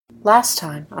Last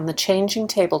time on the Changing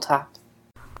Tabletop.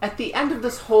 At the end of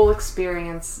this whole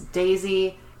experience,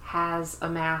 Daisy has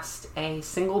amassed a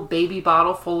single baby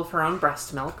bottle full of her own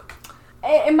breast milk.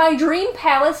 And my dream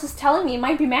palace is telling me it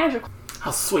might be magical.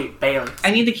 How sweet, Bailey. I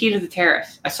need the key to the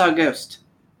terrace. I saw a ghost.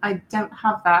 I don't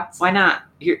have that. Why not?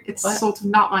 It's sort of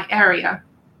not my area.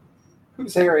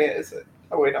 Whose area is it?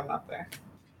 Oh wait, I'm not there.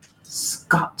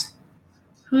 Scott.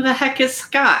 Who the heck is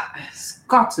Scott?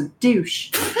 Scott's a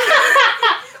douche.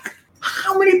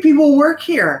 How many people work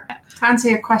here? To answer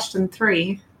your question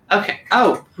 3, Okay.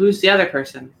 Oh, who's the other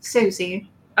person? Susie.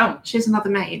 Oh, She's another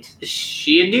maid. is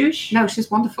she a douche? No, she's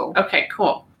wonderful. Okay,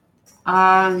 cool.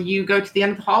 You go to the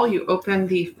end of the hall, you open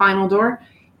the final door,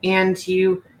 and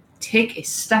you take a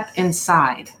step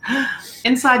inside.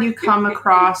 Inside, you come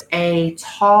across a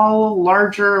tall,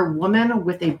 larger woman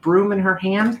with a broom in her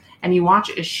hand, and you watch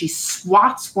as she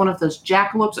swats one of those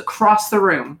jackalopes across the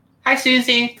room. Hi,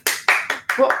 Susie.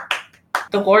 Well,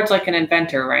 the Lord's like an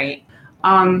inventor, right?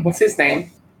 What's his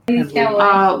name?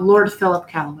 Lord Philip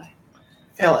Calloway.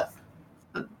 Philip.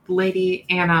 Lady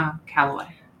Anna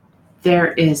Calloway.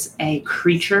 There is a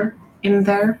creature in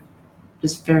there. It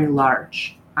is very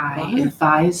large. I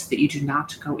advise that you do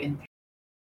not go in there.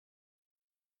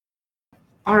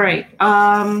 All right.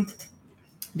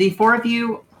 The 4 of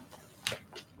you...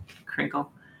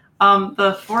 Crinkle.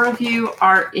 The 4 of you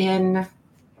are in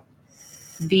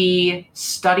the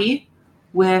study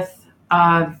with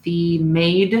the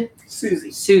maid,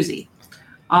 Susie. Susie.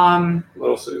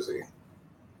 Little Susie.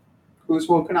 Who's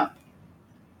woken up?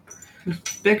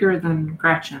 Bigger than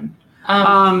Gretchen.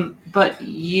 But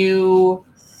you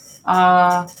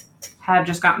have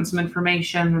just gotten some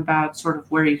information about sort of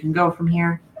where you can go from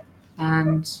here.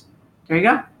 And there you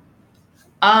go.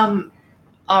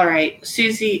 All right,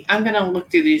 Susie, I'm gonna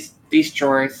look through these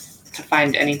drawers to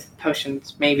find any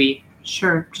potions, maybe.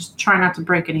 Sure, just try not to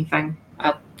break anything.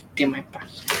 I'll do my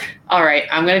best. All right,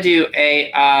 I'm gonna do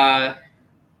a,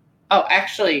 oh,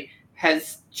 actually,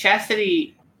 has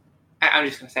Chastity, I'm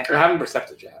just gonna say. I haven't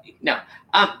perceptive yet. No.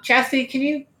 Chastity,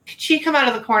 could she come out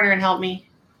of the corner and help me?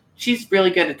 She's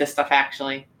really good at this stuff,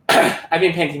 actually. I've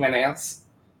been painting my nails.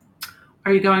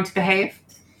 Are you going to behave?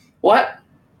 What?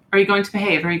 Are you going to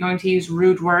behave? Are you going to use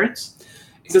rude words?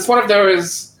 Is this one of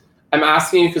those, I'm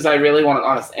asking you because I really want an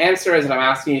honest answer? Is it I'm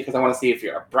asking you because I want to see if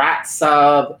you're a brat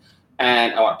sub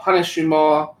and I want to punish you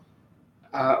more?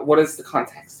 What is the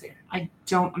context here? I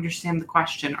don't understand the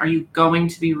question. Are you going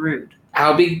to be rude?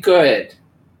 I'll be good.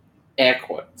 Air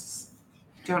quotes.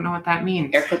 Don't know what that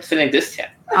means. Air quotes didn't exist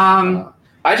yet.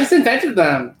 I just invented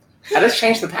them. I just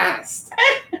changed the past.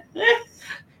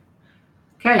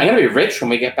 Okay. I'm going to be rich when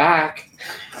we get back.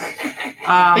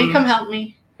 Will you come help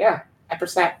me? Yeah, I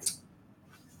percept.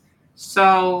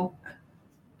 So,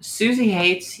 Susie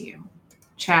hates you,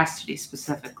 Chastity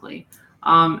specifically,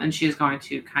 and she's going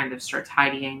to kind of start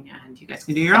tidying, and you guys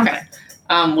can do your own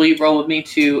thing. Will you roll with me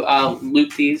to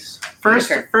loot these?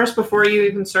 First, before you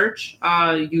even search,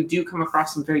 you do come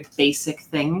across some very basic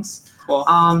things. Cool.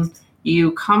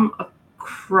 You come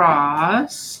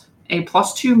across a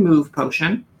 +2 move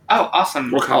potion. Oh, awesome.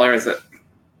 What color is it?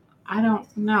 I don't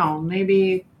know.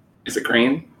 Maybe... Is it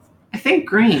green? I think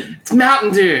green. It's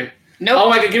Mountain Dew. Nope. Oh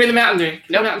my god, give me the Mountain Dew.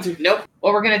 Nope. Mountain Dew. Nope.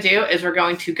 What we're going to do is we're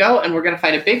going to go and we're going to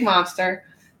fight a big monster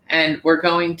and we're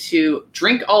going to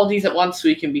drink all of these at once so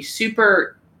we can be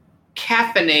super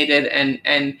caffeinated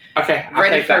and Okay, I'll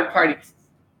ready take for that. a party.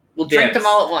 We'll drink them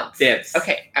all at once. Dibs.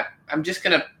 Okay, I'm just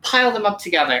going to pile them up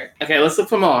together. Okay, let's look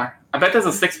for more. I bet there's a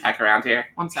 6-pack around here.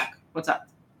 One sec. What's up?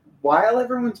 While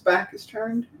everyone's back is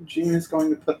turned, June is going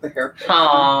to put the haircut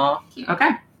on. Aww. Okay.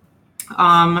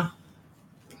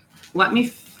 Let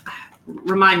me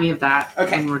remind me of that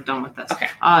when we're done with this. Okay.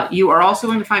 You are also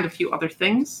going to find a few other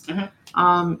things.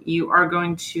 Mhm. You are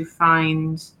going to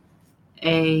find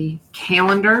a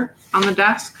calendar on the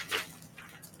desk.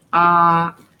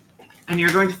 And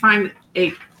you're going to find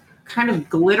a kind of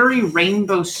glittery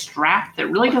rainbow strap that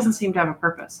really doesn't seem to have a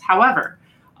purpose. However,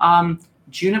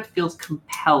 Junip feels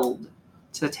compelled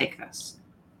to take this.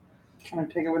 Can I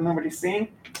take it when nobody's seeing?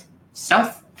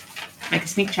 Stealth. Make a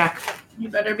sneak check. You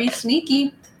better be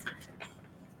sneaky.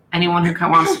 Anyone who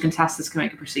wants to contest this can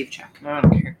make a perceive check. I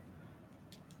don't care.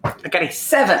 I got a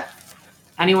 7.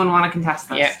 Anyone want to contest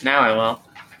this? Yeah, now I will.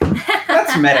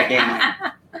 That's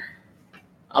metagaming.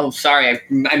 Oh, sorry, I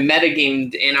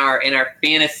metagamed in our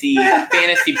fantasy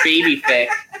baby fic.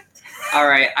 All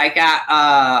right, I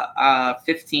got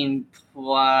 15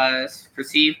 plus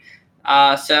perceive,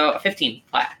 so 15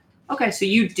 flat. Okay, so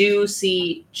you do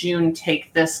see June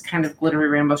take this kind of glittery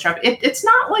rainbow strap. It's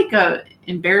not like a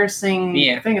embarrassing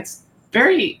thing. It's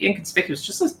very inconspicuous.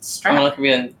 Just a I'm strap. gonna look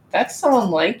really That's someone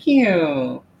like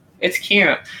you. It's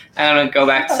cute. I'm gonna go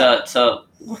back to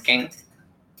looking.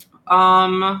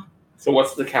 So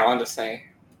what's the calendar say?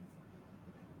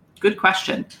 Good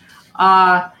question.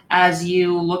 As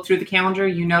you look through the calendar,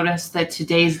 you notice that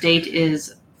today's date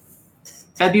is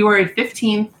February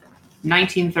 15th,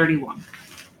 1931.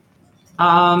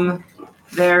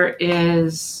 There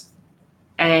is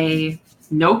a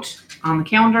note on the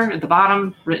calendar at the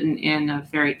bottom written in a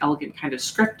very elegant kind of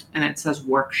script, and it says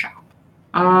workshop.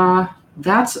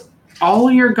 That's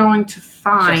all you're going to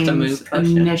find Just a move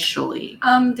potion. initially.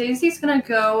 Daisy's gonna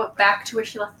go back to where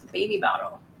she left the baby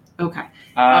bottle. Okay.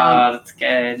 That's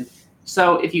good.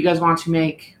 So if you guys want to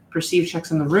make perceive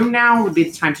checks in the room now, would be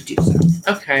the time to do so.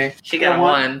 Okay. She got Yeah,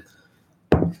 one.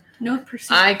 No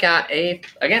perceive. I got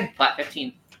again, flat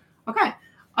 15. Okay.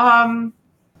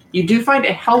 You do find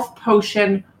a health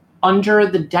potion under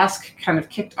the desk, kind of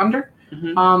kicked under.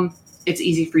 Mhm. It's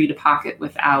easy for you to pocket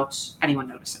without anyone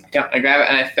noticing. Yeah, I grab it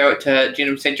and I throw it to June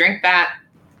and say, drink that.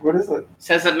 What is it?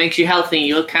 Says it makes you healthy.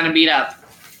 You look kind of beat up.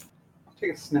 I'll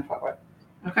take a sniff of it.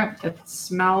 Okay. It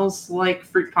smells like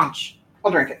fruit punch. I'll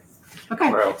drink it.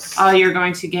 Okay. Gross. You're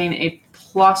going to gain a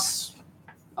plus,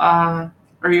 or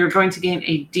you're going to gain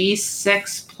a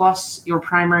D6 plus your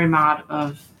primary mod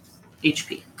of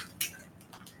HP.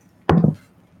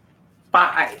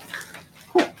 5.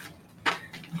 Cool.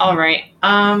 All right.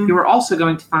 You are also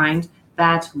going to find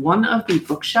that one of the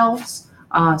bookshelves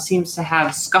seems to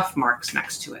have scuff marks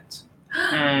next to it.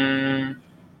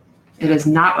 It is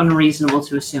not unreasonable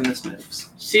to assume this moves.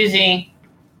 Susie,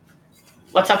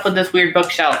 what's up with this weird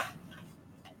bookshelf?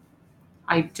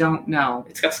 I don't know.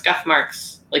 It's got scuff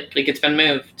marks, like it's been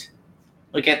moved.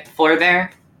 Look at the floor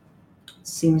there.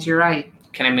 Seems you're right.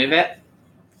 Can I move it?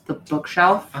 The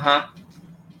bookshelf? Uh-huh.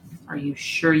 Are you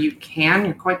sure you can?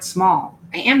 You're quite small.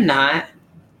 I am not.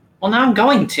 Well, now I'm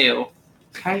going to.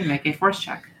 Okay, make a force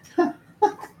check.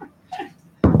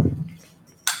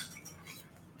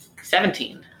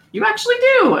 17. You actually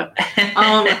do!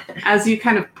 As you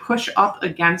kind of push up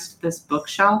against this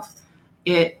bookshelf,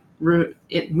 it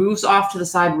moves off to the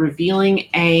side, revealing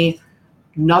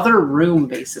another room.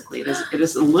 Basically, it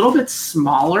is a little bit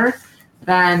smaller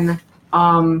than.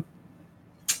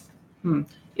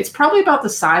 It's probably about the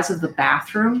size of the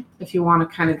bathroom if you want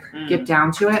to kind of get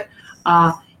down to it.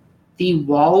 The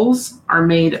walls are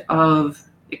made of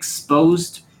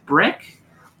exposed brick,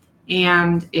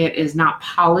 and it is not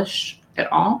polished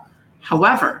at all.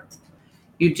 However,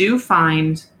 you do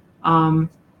find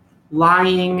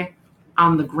lying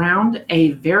on the ground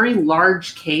a very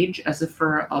large cage as if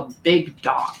for a big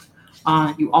dog.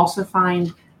 You also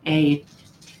find a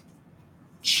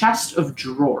chest of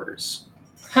drawers.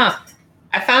 Huh.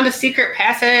 I found a secret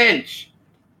passage.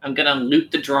 I'm gonna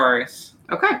loot the drawers.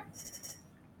 Okay.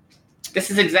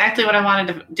 This is exactly what I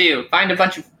wanted to do. Find a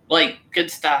bunch of, good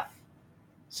stuff.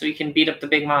 So we can beat up the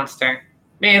big monster.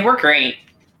 Man, we're great.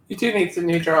 You do need some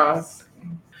new drawers.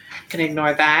 Can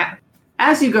ignore that.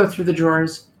 As you go through the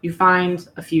drawers, you find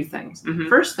a few things. Mhm.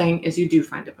 First thing is you do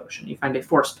find a potion. You find a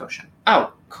force potion.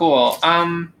 Oh, cool.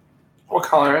 What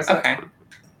color is it? Okay.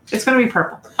 It's going to be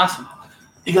purple. Awesome.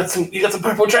 You got some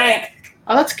purple drink.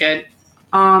 Oh, that's good.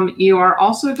 You are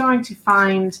also going to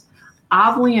find,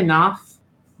 oddly enough,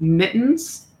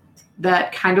 mittens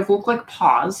that kind of look like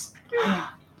paws,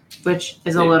 which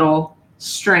is a little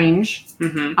strange.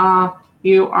 Mm-hmm.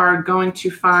 You are going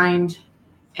to find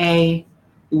a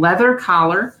leather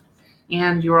collar,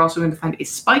 and you are also going to find a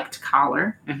spiked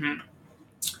collar, Mm-hmm.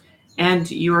 and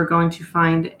you are going to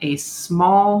find a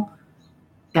small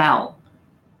bell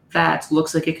that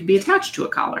looks like it could be attached to a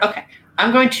collar. Okay.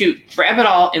 I'm going to grab it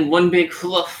all in one big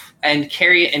hoof and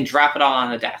carry it and drop it all on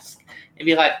the desk. And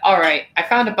be like, all right, I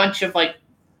found a bunch of like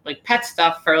pet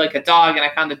stuff for a dog, and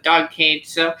I found a dog cage.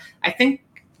 So I think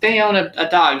they own a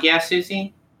dog. Yeah,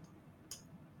 Susie?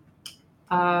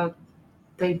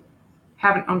 They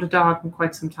haven't owned a dog in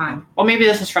quite some time. Well, maybe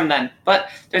this is from then. But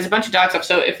there's a bunch of dog stuff.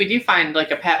 So if we do find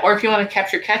a pet, or if you want to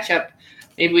capture Ketchup,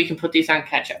 maybe we can put these on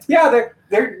Ketchup. Yeah,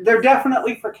 they're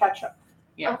definitely for ketchup.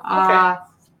 Yeah.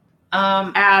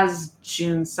 As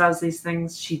June says these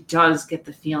things, she does get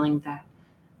the feeling that,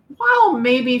 while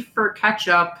maybe for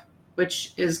Ketchup,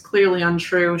 which is clearly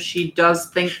untrue, she does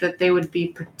think that they would be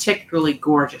particularly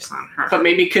gorgeous on her. But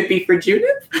maybe it could be for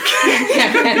Judith?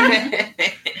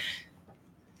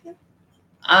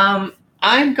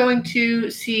 I'm going to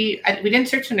see. We didn't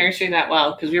search the nursery that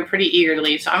well because we were pretty eager to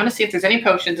leave. So I'm going to see if there's any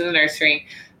potions in the nursery,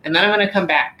 and then I'm going to come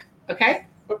back. Okay?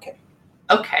 Okay.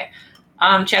 Okay.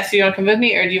 Chess, do you want to come with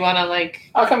me, or do you want to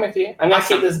I'll come with you. I'm going to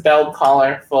Awesome. keep this bell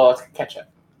collar for Ketchup.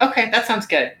 Okay, that sounds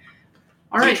good.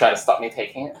 All You right. try to stop me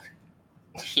taking it.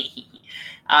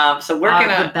 So we're The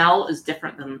gonna. bell is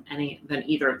different than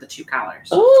either of the two collars.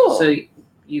 Ooh. So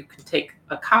you could take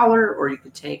a collar, or you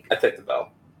could take I take the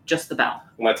bell. just the bell.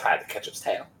 I'm gonna tie the ketchup's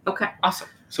tail. Okay, Awesome.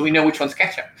 So we know which one's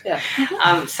ketchup. Yeah.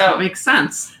 that So makes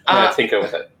sense. I'm gonna tinker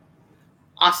with it.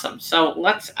 awesome. So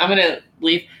I'm gonna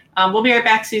leave. We'll be right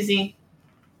back, Susie.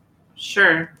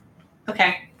 Sure.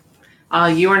 Okay.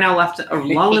 You are now left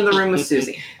alone in the room with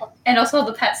Susie. And also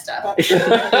the pet stuff.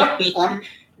 I'm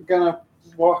gonna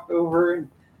walk over and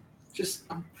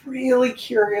I'm really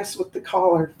curious what the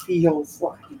collar feels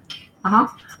like.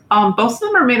 Both of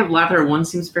them are made of leather. One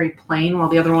seems very plain, while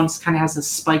the other one kind of has a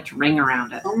spiked ring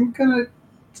around it. I'm gonna,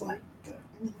 I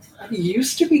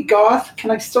used to be goth. Can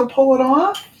I still pull it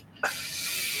off?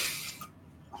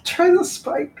 I'll try the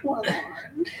spiked one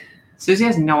on. Susie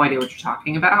has no idea what you're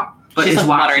talking about, but She's is like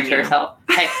muttering watching to you. herself.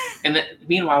 Hey, and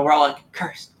meanwhile we're all like,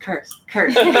 curse, curse,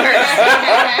 curse, curse.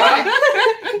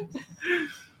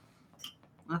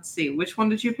 Let's see, which one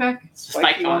did you pick?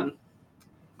 Spiked one.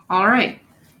 All right.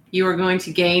 You are going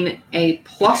to gain a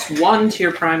 +1 to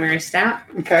your primary stat,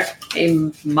 Okay. a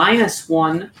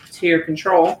 -1 to your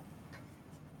control.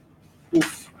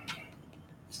 Oof.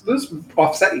 So those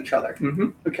offset each other. Mm-hmm.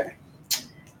 Okay.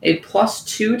 A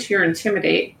 +2 to your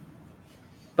intimidate,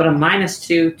 but a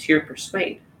 -2 to your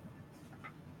persuade.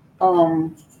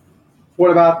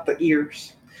 What about the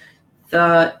ears?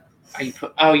 The You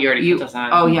already put those on.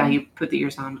 Oh yeah, you put the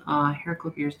ears on. Hair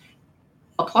clip ears.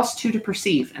 A +2 to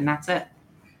perceive, and that's it.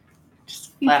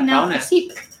 You Flat can now bonus.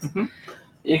 perceive.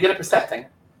 You get a percepting.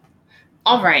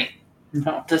 All right.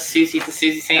 No. Does Susie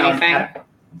say anything?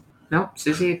 Nope.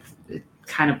 Susie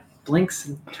kind of blinks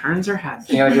and turns her head.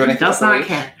 You wanna do anything Does with the not leash?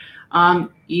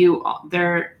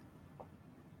 care.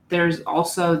 There's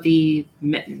also the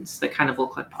mittens that kind of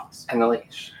look like paws. And the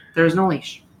leash. There's no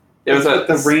leash. It was That's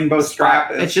what the rainbow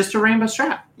strap is. It's just a rainbow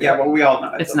strap. Yeah, well, we all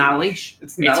know It's not a leash.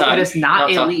 It's It's not. a- It is not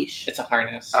it's a a- leash. It's a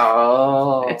harness.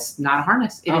 Oh. It's not a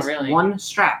harness. It Oh, is really? one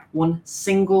strap, one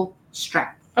single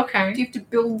strap. Okay. Do you have to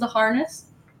build the harness?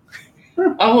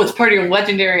 Oh, it's part of your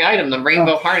legendary item, the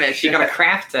rainbow harness. You gotta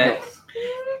craft it.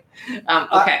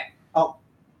 Okay.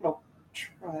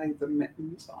 Try the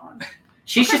mittens on.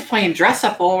 She's just playing dress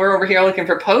up while we're over here looking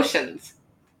for potions.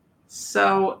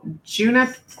 So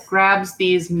Junip grabs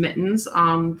these mittens.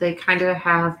 They kind of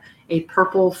have a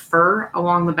purple fur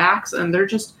along the backs, and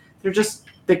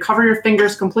they cover your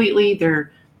fingers completely.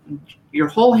 They're your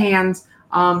whole hands,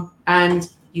 and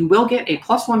you will get a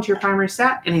 +1 to your primary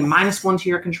stat and a -1 to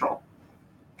your control.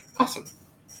 Awesome.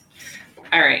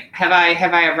 All right. Have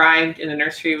I arrived in the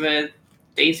nursery with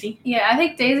Daisy? Yeah, I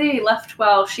think Daisy left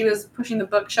while she was pushing the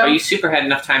bookshelf. Oh, you super had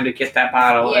enough time to get that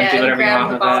bottle and do and whatever you grab want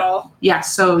the with bottle. Yeah,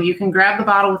 so you can grab the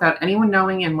bottle without anyone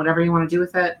knowing, and whatever you want to do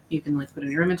with it, you can put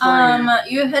in your inventory.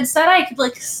 You had said I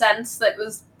could sense that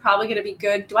was probably gonna be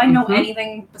good. Do I know Mhm.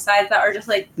 anything besides that, or just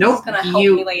this Nope, is gonna help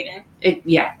you- me later?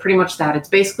 Pretty much that. It's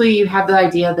basically you have the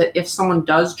idea that if someone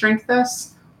does drink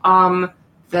this,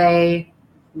 they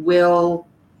will.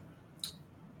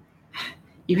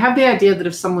 You have the idea that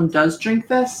if someone does drink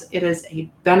this, it is a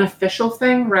beneficial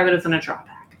thing rather than a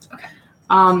drawback. Okay.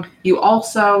 You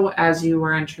also, as you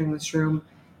were entering this room,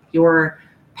 your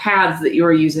pads that you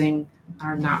are using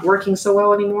are not working so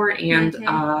well anymore, and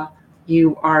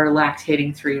you are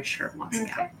lactating through your shirt once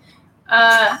again. Okay.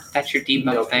 That's your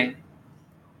debug thing.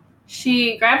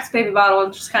 She grabs the baby bottle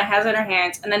and just kind of has it in her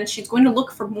hands, and then she's going to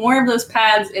look for more of those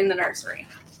pads in the nursery.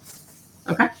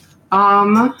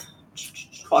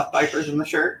 Cloth diapers in the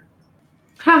shirt.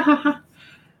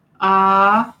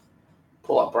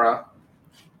 Pull up, bro.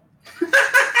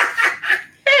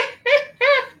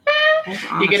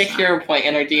 You get a hero point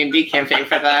in our D&D campaign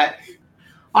for that.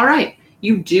 All right.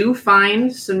 You do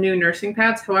find some new nursing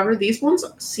pads. However, these ones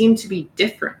seem to be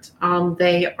different.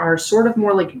 They are sort of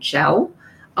more like gel.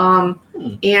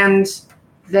 And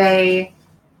they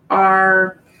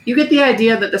are... You get the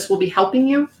idea that this will be helping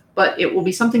you, but it will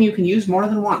be something you can use more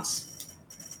than once.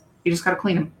 You just got to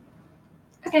clean them.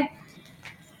 Okay.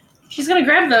 She's going to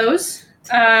grab those.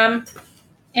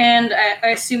 And I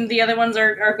assume the other ones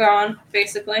are gone,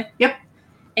 basically. Yep.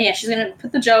 And yeah, she's going to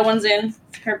put the gel ones in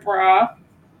her bra.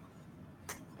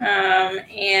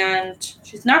 And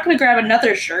she's not going to grab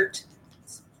another shirt.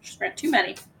 She's got too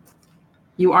many.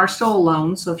 You are still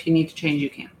alone, so if you need to change, you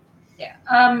can. Yeah.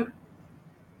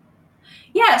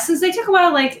 Yeah, since they took a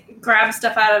while to grab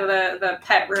stuff out of the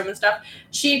pet room and stuff,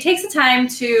 she takes the time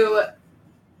to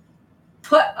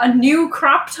put a new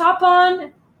crop top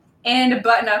on and a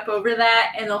button up over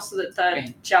that, and also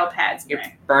the gel pads. You're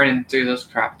burning through those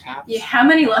crop tops. Yeah, how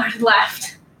many left?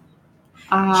 She's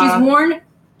Uh, worn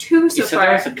 2 so You said there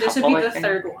far. was a This would couple, be I the think.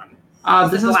 third one.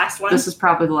 this the is last one? This is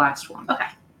probably the last one. Okay.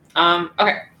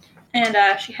 Okay. And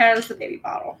she has the baby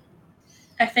bottle.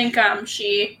 I think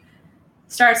she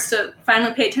starts to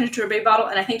finally pay attention to her baby bottle,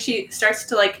 and I think she starts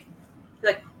to like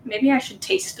maybe I should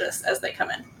taste this as they come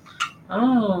in.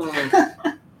 Oh.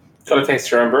 Got a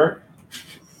taste, remember?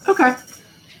 Okay.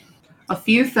 A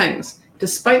few things.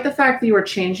 Despite the fact that you are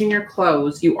changing your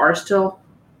clothes, you are still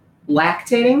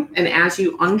lactating, and as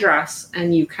you undress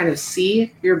and you kind of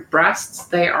see your breasts,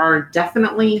 they are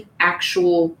definitely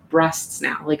actual breasts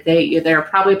now. Like they're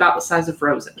probably about the size of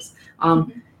roses.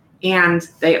 And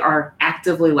they are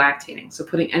actively lactating. So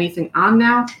putting anything on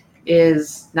now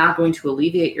is not going to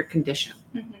alleviate your condition.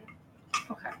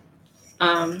 Okay.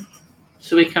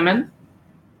 Should we come in?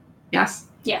 Yes?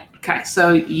 Yeah. Okay,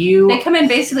 so you... They come in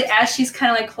basically as she's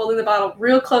kind of like holding the bottle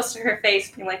real close to her face,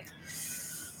 being like,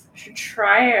 I should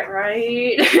try it,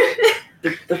 right?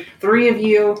 The three of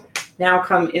you now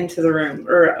come into the room.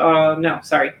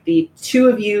 The two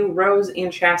of you, Rose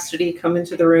and Chastity, come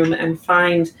into the room and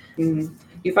find...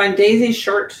 You find Daisy's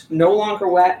shirt no longer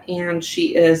wet, and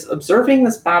she is observing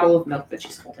this bottle of milk that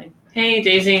she's holding. Hey,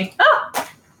 Daisy. Oh!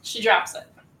 She drops it.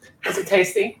 Is it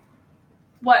tasty?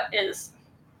 What is?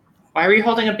 Why were you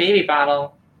holding a baby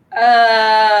bottle?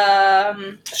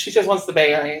 She just wants the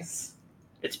Baileys.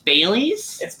 It's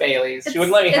Bailey's? It's Baileys. She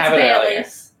wouldn't let me have it earlier.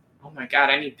 Oh my god,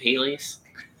 I need Bailey's.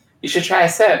 You should try a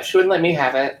sip. She wouldn't let me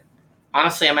have it.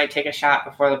 Honestly, I might take a shot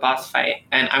before the boss fight,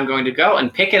 and I'm going to go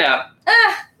and pick it up.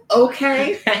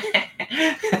 Okay.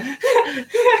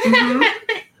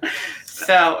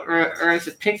 So Rose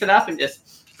just picks it up and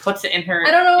just puts it in her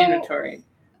I don't know. inventory.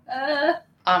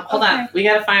 Hold on. We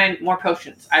gotta find more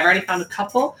potions. I've already found a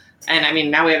couple, and I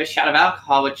mean now we have a shot of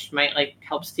alcohol, which might like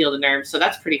help steal the nerves. So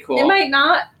that's pretty cool. It might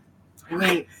not. I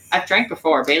mean, I've drank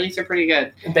before. Baileys are pretty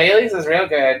good. Baileys is real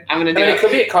good. I'm gonna do. It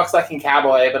could be a cocksucking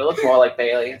cowboy, but it looks more like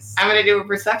Baileys. I'm gonna do a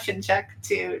perception check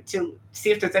to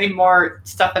see if there's any more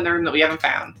stuff in the room that we haven't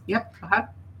found. Yep, go ahead.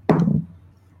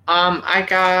 I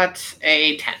got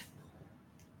a 10.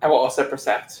 I will also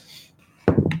percept.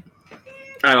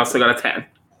 I also got a 10.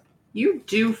 You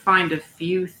do find a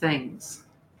few things.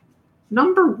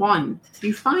 Number one,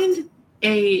 you find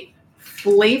a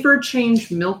flavor change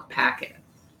milk packet,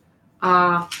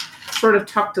 sort of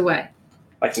tucked away.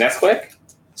 Like Nesquik?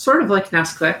 Sort of like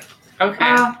Nesquik.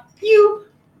 Okay. You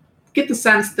get the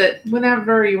sense that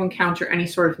whenever you encounter any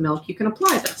sort of milk, you can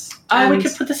apply this. We And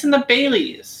could put this in the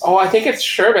Baileys. Oh, I think it's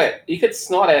sherbet. You could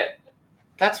snort it.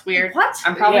 That's weird. What?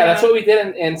 I'm probably Yeah, that's what we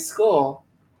did in school.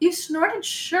 You snorted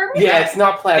sherbet? Yeah, it's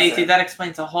not pleasant. Daisy, that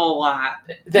explains a whole lot.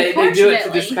 They do it to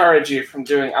Unfortunately. discourage you from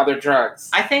doing other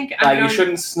drugs. I think Like you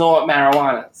shouldn't snort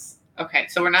marijuanas. Okay,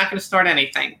 so we're not going to snort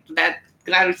anything.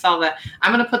 Glad we solved that.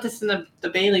 I'm going to put this in the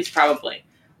Baileys probably.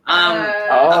 What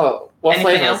Anything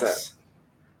flavor is else?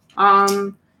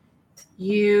 it?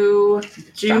 You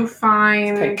do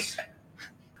find, Pink.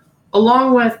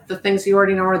 along with the things you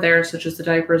already know are there, such as the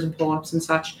diapers and pull-ups and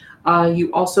such,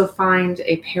 you also find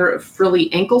a pair of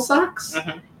frilly ankle socks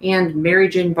and Mary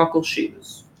Jane buckle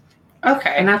shoes.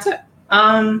 Okay. And that's it.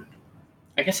 I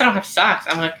guess I don't have socks.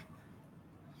 I'm like,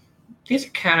 these are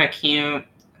kind of cute.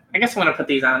 I guess I'm gonna put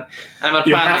these on. I'm gonna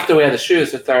You put on have to wear the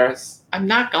shoes with those. I'm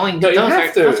not going to. No, you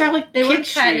have to. Those are like They would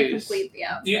kid kind of shoes. complete the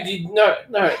outfit.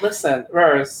 No, listen,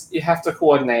 Rose, you have to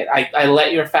coordinate. I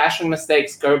let your fashion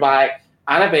mistakes go by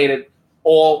unabated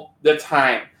all the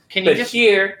time. Can you But just?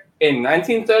 here, in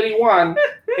 1931,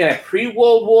 in a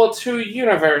pre-World War II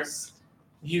universe,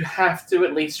 you have to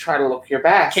at least try to look your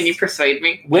best. Can you persuade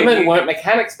me? Women weren't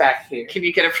mechanics back here. Can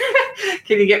you get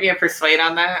Can you get me a persuade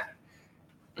on that?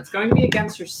 It's going to be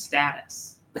against your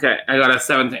status. Okay, I got a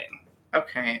 17.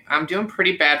 Okay, I'm doing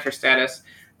pretty bad for status.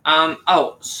 Okay.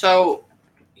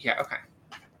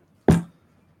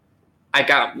 I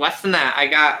got less than that. I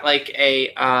got like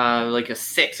a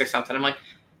 6 or something. I'm like,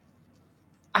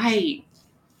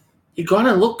 You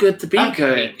gotta look good to be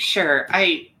good. Sure.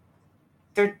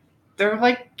 They're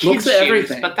like kids Looks shoes, at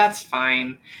everything. but that's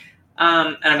fine.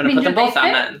 And I'm gonna I mean, put them do they both on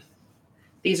fit? then.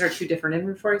 These are two different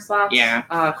inventory slots. Yeah.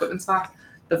 Equipment slots.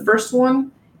 The first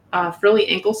one, frilly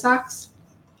ankle socks.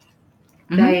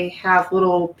 Mhm. They have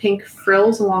little pink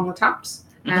frills along the tops,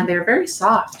 and they're very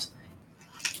soft.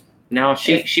 No,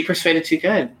 she persuaded too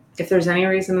good. If there's any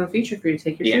reason in the future for you to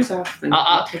take your Yeah. shoes off, then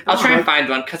I'll take them try and off. find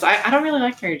one because I don't really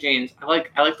like Mary Jane's. I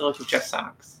like the look of just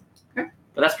socks. Okay.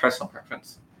 But that's personal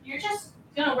preference. You're just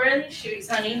gonna wear these shoes,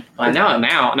 honey. Well, I know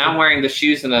now. Now I'm wearing the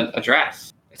shoes and a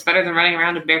dress. It's better than running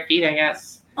around with bare feet, I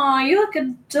guess. Oh, you look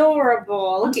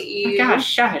adorable. Look at Oh you. my gosh,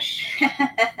 shush.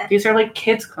 These are like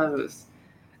kids' clothes.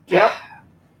 Yep.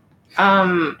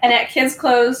 And at kids'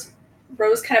 clothes,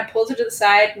 Rose kind of pulls her to the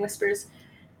side and whispers,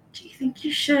 "Do you think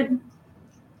you should,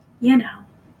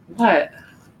 What?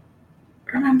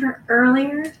 Remember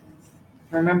earlier?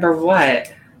 Remember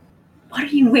what? What are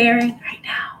you wearing right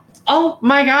now? Oh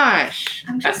my gosh.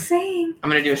 I'm just saying. I'm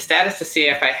going to do a status to see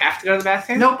if I have to go to the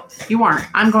bathroom. Nope, you aren't.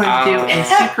 I'm going to do a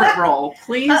secret roll.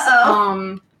 Please,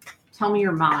 Uh-oh. tell me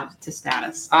your mod to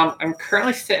status. I'm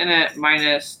currently sitting at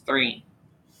 -3.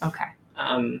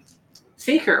 Okay.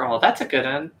 Secret roll. That's a good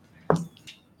one.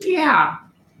 Yeah.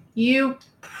 You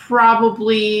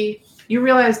probably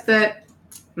realize that.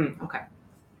 Okay.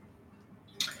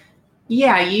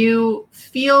 Yeah, you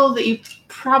feel that you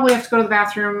probably have to go to the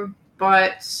bathroom,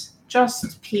 but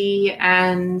just pee,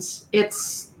 and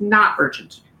it's not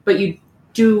urgent. But you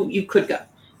could go.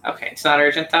 Okay, it's not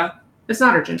urgent though. It's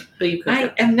not urgent, but you could I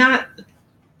go. am not a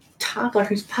toddler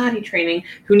who's potty training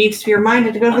who needs to be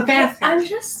reminded to go to the bathroom.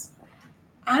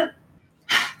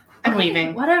 I'm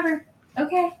leaving. Whatever.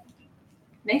 Okay.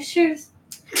 Nice shoes.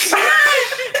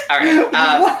 All right.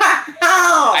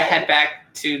 Wow! I head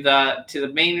back to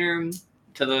the main room,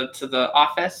 to the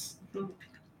office.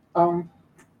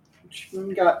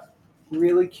 June got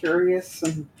really curious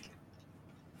and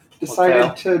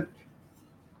decided to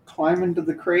climb into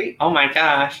the crate. Oh my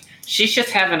gosh, she's just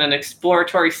having an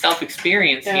exploratory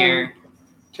self-experience here.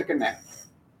 Took a nap.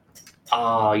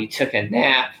 Oh, you took a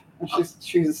nap. And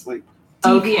she's asleep.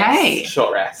 Okay.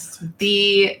 Short rest.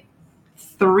 The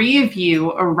three of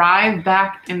you arrive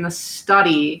back in the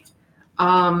study.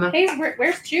 Hey,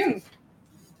 where's June?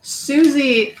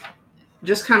 Susie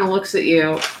just kind of looks at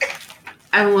you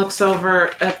and looks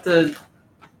over at the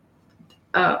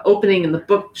opening in the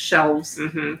bookshelves.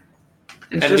 Mm-hmm.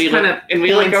 And, And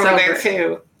we look over there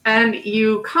too. And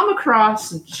you come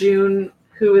across June,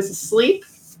 who is asleep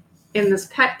in this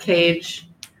pet cage,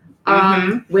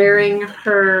 wearing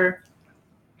her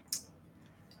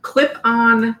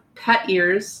clip-on pet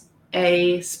ears,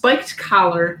 a spiked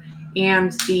collar,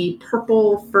 and the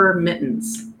purple fur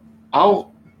mittens.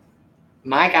 Oh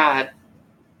my god.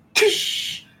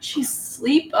 She's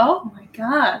asleep? Oh my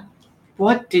god.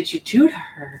 What did you do to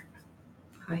her?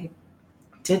 I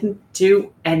didn't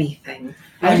do anything.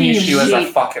 I knew she was a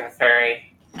She- fucking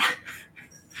fairy.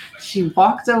 She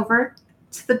walked over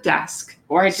to the desk,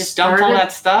 Or I just dumped all Started-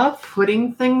 that stuff?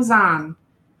 putting things on,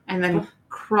 and then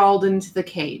crawled into the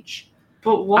cage.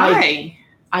 But why?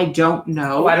 I don't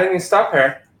know. Why didn't you stop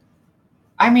her?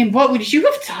 I mean, what would you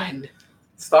have done?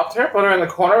 Stopped her? Put her in the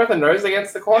corner with her nose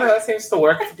against the corner? That seems to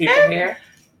work for people here.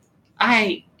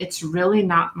 It's really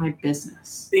not my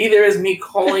business. Either is me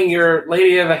calling your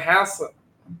lady of the house.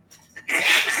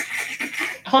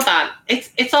 Hold on.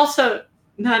 It's also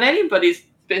not anybody's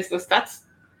business.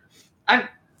 I'm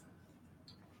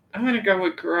gonna go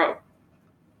with Grow.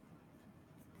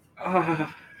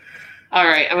 All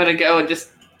right, I'm gonna go and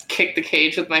just kick the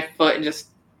cage with my foot and just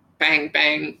bang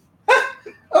bang.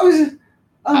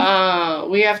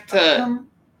 We have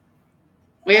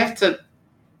to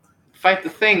fight the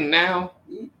thing now.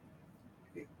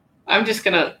 I'm just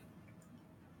gonna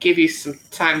give you some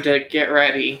time to get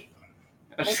ready.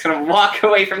 I'm just gonna walk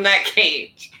away from that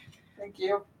cage. Thank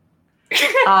you.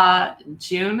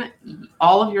 June,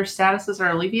 all of your statuses are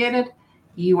alleviated.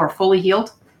 You are fully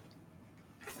healed.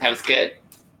 That was good.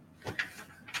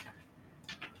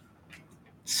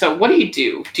 So what do you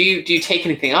do? Do you take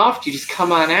anything off? Do you just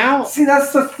come on out? See,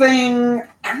 that's the thing.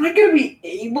 Am I going to be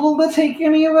able to take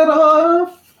any of it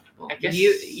off? I guess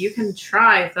You can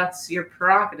try if that's your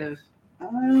prerogative.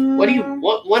 What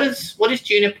does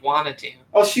Junip want to do?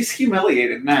 Well, she's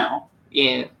humiliated now.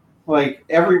 Yeah. Like,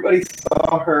 everybody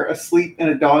saw her asleep in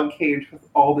a dog cage with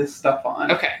all this stuff on.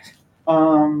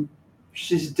 Okay.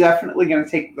 She's definitely going to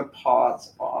take the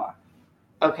paws off.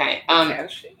 Okay. Can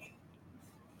she?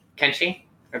 Can she?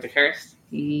 Or the curse?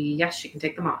 Yes, you can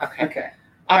take them off. Okay. Okay.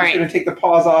 All She's right. going to take the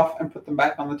paws off and put them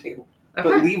back on the table. But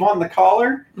Okay. leave on the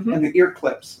collar Mhm. and the ear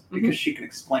clips because she can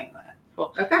explain that.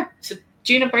 Okay. So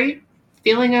Junip, are you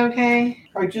feeling okay?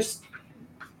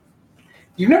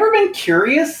 You've never been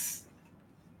curious?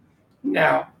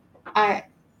 No. I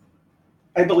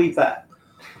I believe that.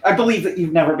 I believe that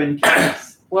you've never been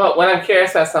curious. Well, when I'm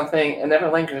curious about something, it never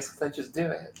lingers because I just do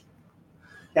it.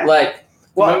 Yeah. Like,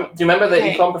 Well, do you remember the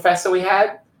okay. econ professor we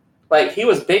had? Like, he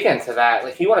was big into that.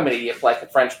 Like, he wanted me to eat like a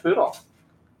French poodle.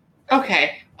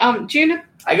 okay. Junip,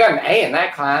 I got an A in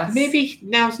that class. maybe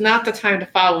now's not the time to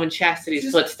follow in Chastity's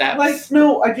Just, footsteps.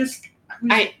 no,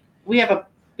 We have a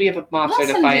monster to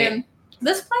Listen, fight. June,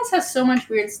 this place has so much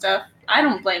weird stuff. I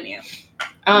don't blame you.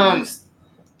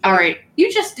 All right.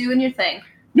 You just doing your thing.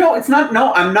 No, it's not.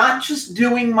 No, I'm not just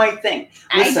doing my thing.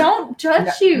 I Listen, don't judge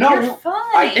you. no, You're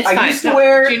fine. It's I fine. used to No,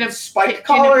 wear Gina, spiked Gina,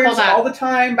 collars hold on. all the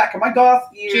time back in my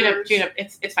goth years. Gina,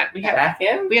 it's fine. We have Back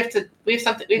in? we have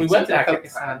something We went to back in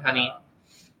focus time. on, honey.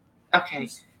 Okay.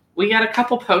 We got a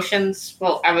couple potions.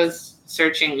 Well, I was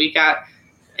searching. We got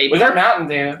We got Mountain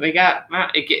Dew.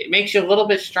 it makes you a little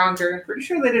bit stronger. Pretty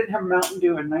sure they didn't have Mountain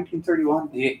Dew in 1931.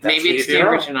 Maybe Maybe it's the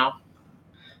original.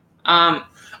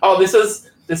 Oh, this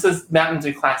is Mountain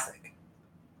Dew Classic.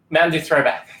 Mountain Dew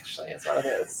Throwback, actually, is what it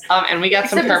is. And we got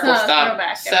some Except it's purple not a stuff.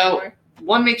 throwback So anymore.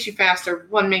 one makes you faster,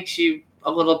 one makes you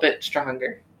a little bit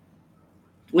stronger.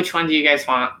 Which one do you guys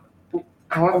want?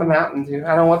 I want the Mountain Dew.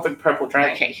 I don't want the purple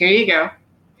drink. Okay, here you go.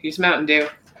 Here's Mountain Dew.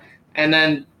 And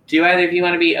then, do either of you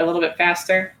want to be a little bit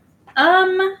faster?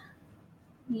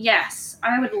 Yes,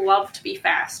 I would love to be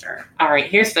faster. All right,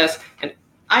 here's this. And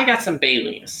I got some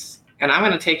Baileys. And I'm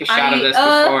going to take a shot of this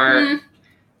before...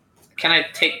 Can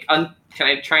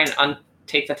I try and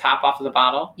untake the top off of the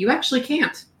bottle? You actually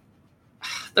can't.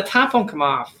 The top won't come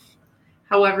off.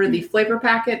 However, the flavor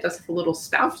packet does have a little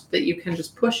spout that you can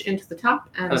just push into the top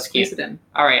and That's squeeze cute. it in.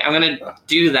 All right, I'm going to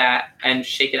do that and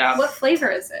shake it out. What flavor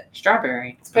is it?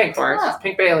 Strawberry. It's pink. Of course. Oh. It's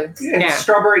pink Bailey. It's Yeah.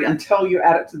 strawberry until you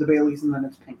add it to the Baileys, and then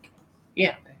it's pink.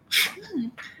 Yeah.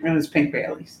 And it's pink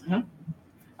Baileys.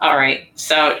 All right,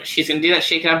 so she's going to do that,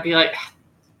 shake it up, and be like,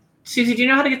 Susie, do you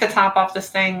know how to get the top off this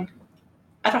thing?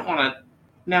 I don't want to.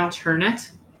 No. Turn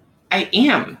it. I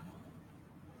am.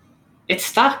 It's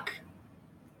stuck.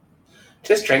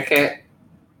 Just drink it.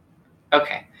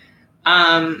 Okay.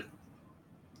 It's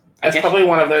guess- probably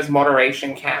one of those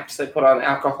moderation caps they put on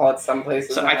alcohol at some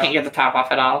places. So I can't get the top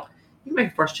off at all. You can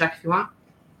make a force check if you want.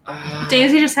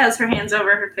 Daisy just has her hands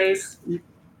over her face,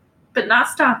 but not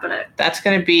stopping it. That's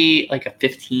going to be like a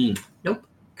 15.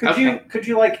 Could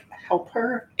you like help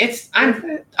her? I'm with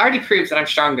it? already proves that I'm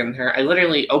stronger than her. I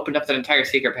literally opened up that entire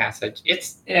secret passage.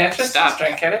 It's Just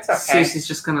drink it. It's okay. Susie's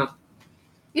just gonna.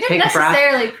 You didn't Take a breath.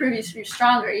 necessarily prove you're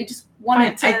stronger. You just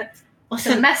wanted Fine, to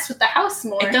listen. mess with the house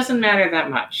more. It doesn't matter that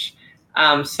much.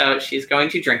 So she's going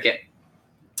to drink it.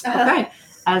 Okay.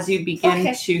 As you begin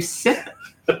Okay. to sip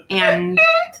and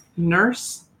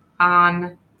nurse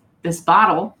on this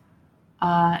bottle,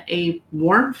 a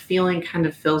warm feeling kind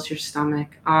of fills your stomach.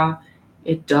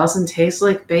 It doesn't taste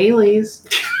like Bailey's.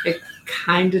 It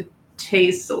kind of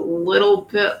tastes a little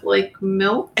bit like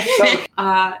milk.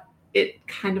 So, It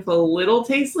kind of a little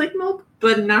tastes like milk,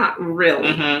 but not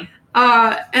really. Mhm.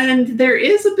 And there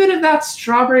is a bit of that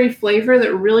strawberry flavor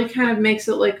that really kind of makes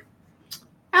it like,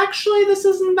 actually, this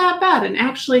isn't that bad. And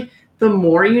actually, the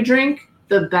more you drink,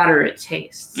 the better it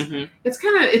tastes. Mhm.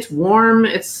 It's warm.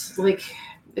 It's like,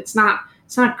 it's not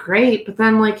great. But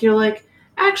then like, you're like,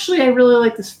 actually, I really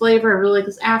like this flavor. I really like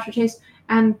this aftertaste.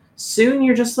 And soon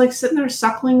you're just like sitting there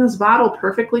suckling this bottle,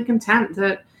 perfectly content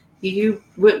that you,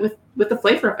 with the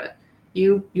flavor of it,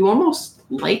 you almost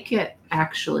like it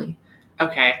actually.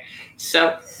 Okay.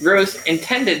 So Rose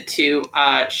intended to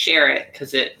share it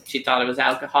because she thought it was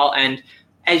alcohol. And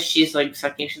as she's like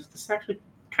sucking, she's like, this is actually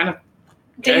kind of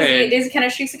good. Daisy kind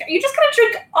of shakes. You just gonna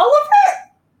drink all of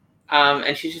it?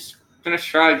 And she's just gonna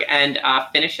shrug and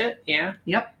finish it. Yeah.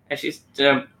 Yep. And she's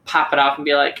gonna pop it off and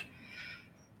be like,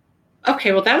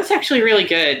 "Okay, well that was actually really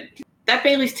good. That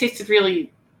Bailey's tasted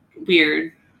really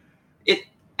weird.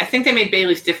 I think they made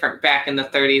Bailey's different back in the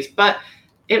 30s, but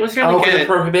it was really over the good.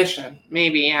 prohibition.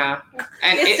 Maybe, yeah.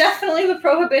 And It's definitely the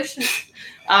prohibition.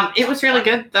 it was really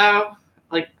good though.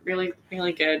 Like really,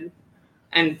 really good.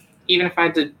 And even if I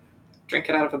had to drink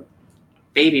it out of a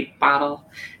baby bottle,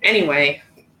 anyway."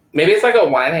 Maybe it's like a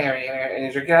wine aerator, and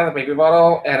you drink it out of the baby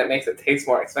bottle, and it makes it taste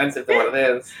more expensive than what it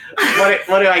is.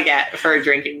 What do I get for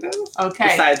drinking this? Okay.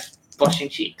 Besides blushing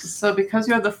cheeks. So because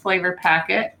you have the flavor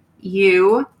packet,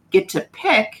 you get to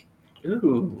pick.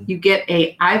 Ooh. You get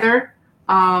either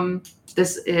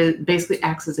this is basically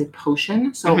acts as a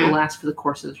potion, so it will last for the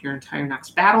course of your entire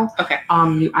next battle. Okay.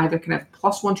 You either can have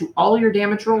 +1 to all your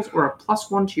damage rolls or a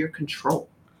 +1 to your control.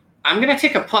 I'm gonna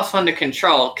take a +1 to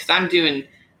control because I'm doing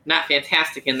not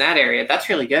fantastic in that area. That's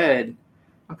really good.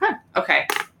 Okay. Okay.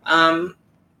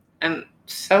 And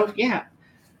so yeah.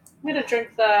 I'm gonna drink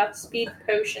the speed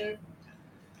potion.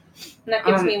 And that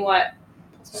gives me what?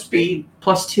 Speed.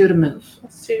 +2 to move.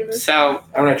 Plus 2 to move. So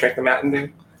I'm gonna drink the Mountain Dew.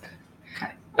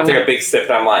 Okay. I take a big sip,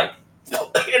 and I'm like,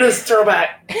 it is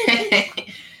throwback.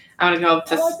 I'm gonna go up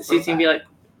to I like Susie and be like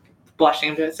blushing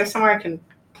and be like, is there somewhere I can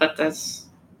put this?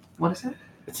 What is it?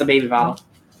 It's a baby bottle.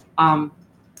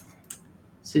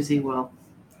 Susie will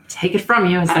take it from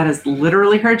you, as that is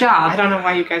literally her I job. don't know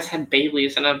why you guys had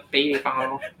Baileys in a baby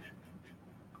bottle.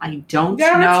 I don't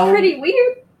Yeah, know. that's pretty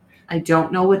weird. I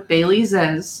don't know what Bailey's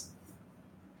is.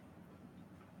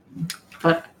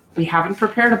 But we haven't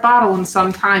prepared a bottle in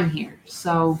some time here,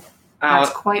 so that's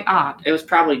quite odd. It was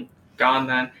probably gone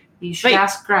then. You should Wait.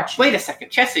 ask Gretchen. Wait a second,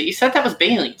 Chessie, you said that was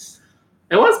Bailey's.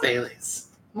 It was Bailey's.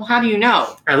 Well, how do you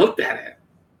know? I looked at it.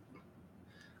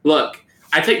 Look,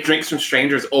 I take drinks from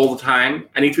strangers all the time.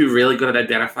 I need to be really good at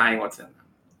identifying what's in them.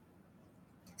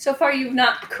 So far, you've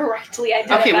not correctly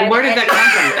identified. Okay, well, where did that come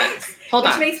from any then? drinks, Hold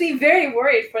which on. makes me very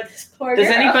worried for this poor Does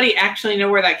girl. anybody actually know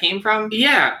where that came from?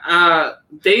 Yeah,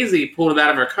 Daisy pulled it out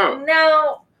of her coat.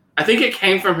 No, I think it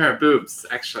came from her boobs,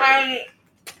 actually.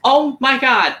 Oh my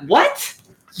god, what?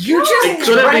 You No, It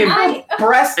could have been.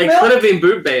 breast It milk? could have been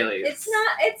boob Bailey's. it's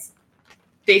not. It's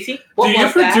Daisy, Do what you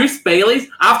was that? produce Bailey's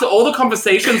after all the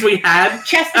conversations we had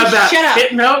Chessie, about shut up.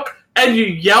 kit milk, and you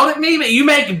yelled at me that you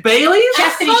make Bailey's?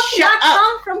 Chastity, milk shut not up.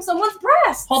 come from someone's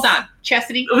breast. Hold on,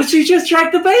 Chastity, Well, she just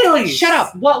drank the Bailey's. shut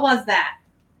up. What was that?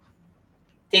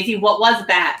 Daisy, what was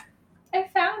that? I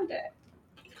found it.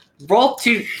 Roll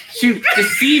to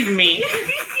deceive me.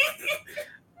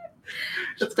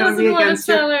 It's going to be Doesn't wanna against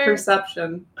tell your her.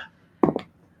 perception.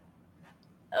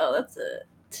 Oh, that's a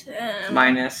 10.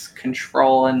 Minus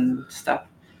control and stuff.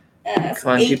 That's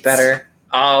Come on, do 8. better.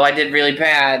 Oh, I did really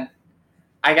bad.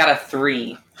 I got a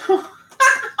 3. You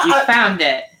found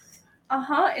it.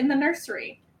 In the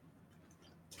nursery.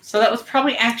 So that was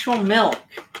probably actual milk.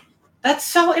 That's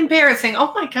so embarrassing.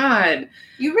 Oh my god.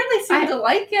 You really seem to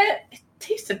like it. It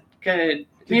tasted good.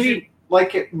 Did Maybe. you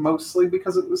like it mostly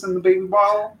because it was in the baby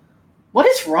bottle? What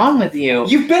is wrong with you?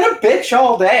 You've been a bitch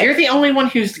all day. You're the only one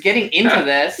who's getting into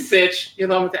this. Bitch, you're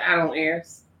the one with the adult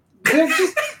ears.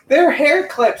 They're hair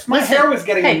clips. My Listen, hair was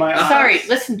getting Hey, in my eyes. sorry.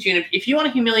 Listen, June. If you want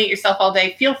to humiliate yourself all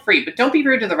day, feel free, but don't be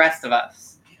rude to the rest of us.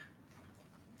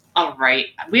 All right,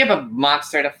 we have a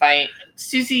monster to fight.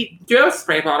 Susie, Do you have a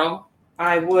spray bottle?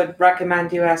 I would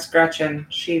recommend you ask Gretchen.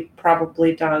 She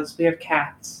probably does. We have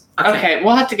cats. okay,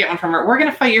 we'll have to get one from her. We're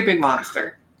gonna fight your big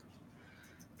monster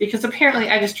because apparently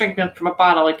I just drank milk from a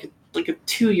bottle like a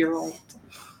 2-year-old.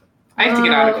 I have to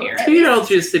get out of here. 2-year-olds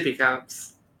use sippy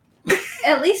cups.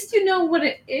 At least you know what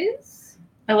it is.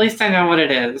 At least I know what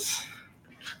it is.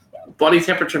 Body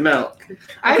temperature milk.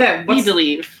 I Okay, need to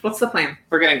leave. What's the plan?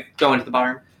 We're gonna go into the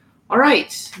barn. All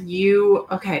right.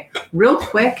 Real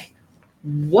quick,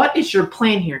 what is your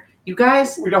plan here? You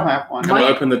guys, We don't have one. I'm gonna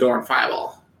open the door and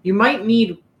fireball. you might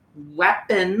need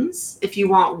weapons if you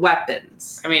want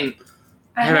weapons. I mean,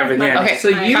 I have everything. my- Okay, So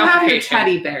you have your complication.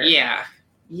 teddy bear. yeah,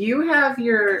 You have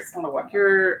your It's not a weapon.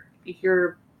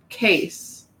 your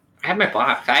case. I have my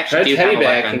box. I Her actually do teddy have a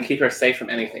bear weapon. can keep her safe from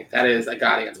anything. That is a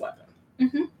guardian's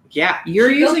weapon. Yeah, You're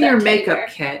She built using that your teddy makeup bear.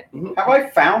 kit. Have I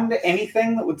found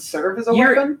anything that would serve as a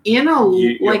You're weapon? in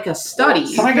You're- like a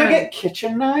study. Can I go get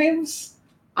kitchen knives?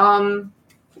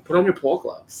 Put on your paw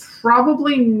gloves.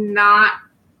 Probably not.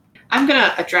 I'm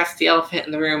gonna address the elephant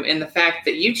in the room in the fact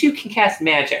that you two can cast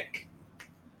magic.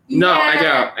 No, I Yeah.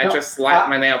 don't. I No. just light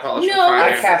my nail polish No, on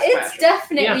fire. it's, cast it's magic. You don't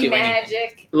definitely do anything.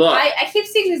 magic. Look, I keep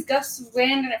seeing these gusts of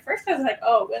wind, and at first I was like,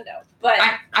 oh, window. But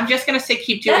I'm just gonna say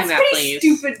keep doing that's that, pretty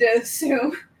please. stupid to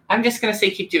assume. I'm just gonna say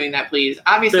keep doing that, please.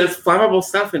 Obviously, there's flammable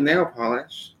stuff in nail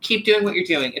polish. keep doing what you're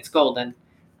doing. It's golden.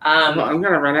 I'm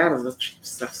gonna run out of the cheap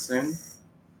stuff soon.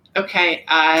 Okay,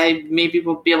 I maybe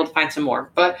we'll be able to find some more.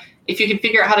 But if you can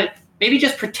figure out how to maybe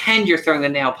just pretend you're throwing the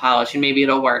nail polish and maybe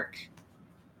it'll work.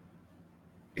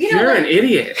 You know, You're like- an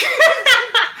idiot.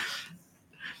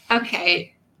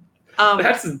 Okay.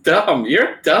 That's dumb.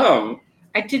 You're dumb.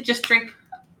 I did just drink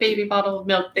a baby bottle of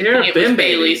milk. You're a thinking it was bin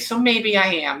baby. Bailey's, so maybe I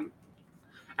am.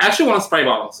 I actually want a spray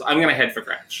bottle, so I'm gonna head for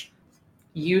Gretch.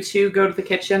 You two go to the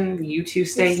kitchen. You two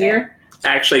stay stay. here. I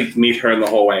actually meet her in the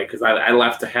hallway because I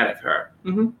left ahead of her.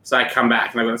 Mhm. So I come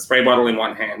back and I've got a spray bottle in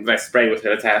one hand that I spray with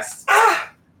her to test.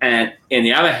 And in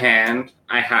the other hand,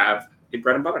 I have a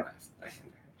bread and butter knife.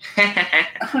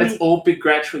 That's all Big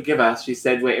Gretch would give us. She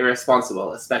said we're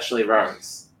irresponsible, especially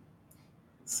Rose.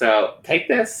 So take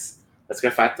this. Let's go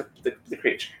fight the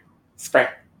creature. Spray.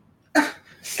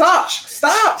 Stop!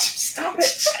 Stop! Stop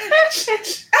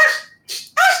it!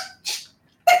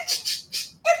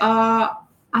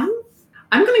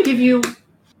 I'm gonna give you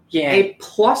Yeah. a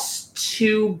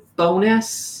 +2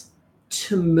 bonus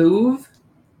to move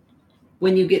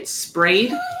when you get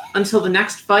sprayed until the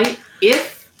next fight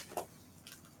if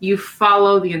you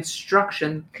follow the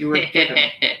instruction you were given.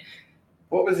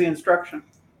 What was the instruction?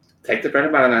 Take the bread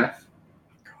and butter knife.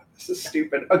 This is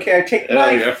stupid. Okay, I take the And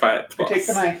then knife. go fight. I take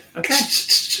the knife. Okay.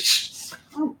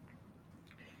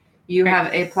 You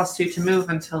have a +2 to move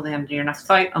until the end of your next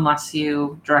fight, unless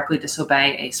you directly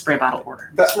disobey a spray bottle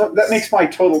order. That makes my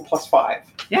total +5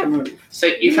 Yeah. to move. So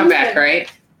you come back, right?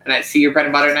 And I see your bread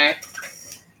and butter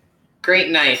knife. Great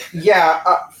knife. Yeah,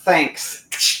 thanks.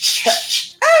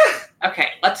 Okay,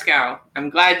 let's go. I'm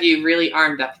glad you really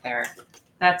armed up there.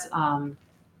 That's item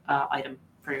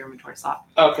for your inventory slot.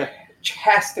 Okay.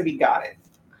 Chastity got it.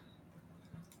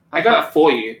 I got it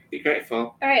for you. Be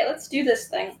grateful. All right, let's do this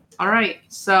thing. All right,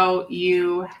 so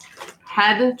you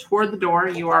head toward the door.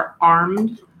 You are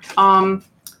armed. I'm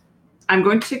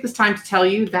going to take this time to tell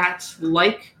you that,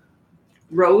 like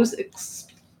Rose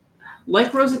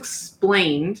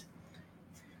explained,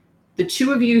 the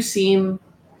two of you seem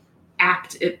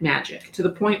apt at magic to the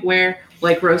point where,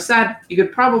 like Rose said, you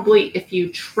could probably, if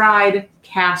you tried,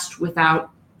 cast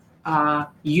without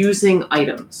using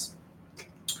items.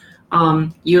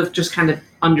 You have just kind of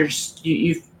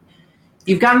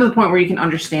you've gotten to the point where you can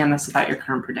understand this about your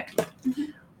current predicament. Mm-hmm.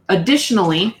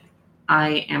 Additionally,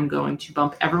 I am going to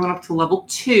bump everyone up to level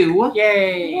 2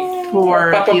 Yay!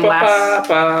 for the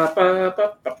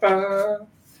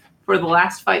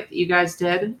last fight that you guys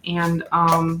did and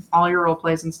all your role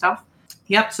plays and stuff.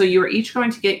 Yep, so you are each going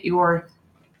to get your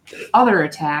other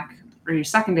attack or your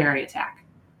secondary attack.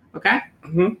 Okay?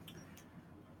 Mm-hmm.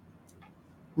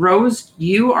 Rose,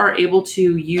 you are able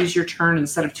to use your turn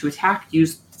instead of to attack,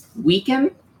 use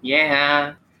weaken.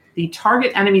 Yeah. The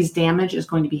target enemy's damage is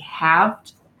going to be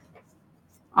halved.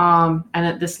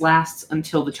 And this lasts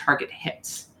until the target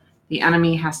hits. The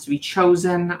enemy has to be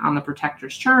chosen on the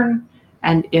protector's turn,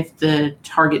 and if the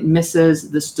target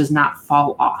misses, this does not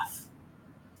fall off.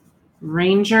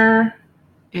 Ranger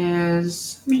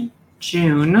is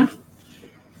June.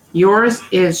 Yours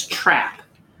is trap.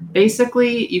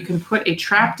 Basically, you can put a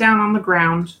trap down on the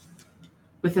ground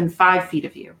within 5 feet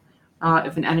of you.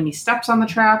 If an enemy steps on the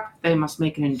trap, they must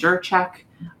make an endure check,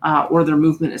 or their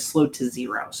movement is slowed to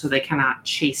 0, so they cannot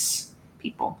chase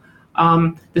people.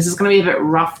 This is going to be a bit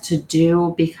rough to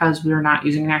do because we're not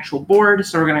using an actual board,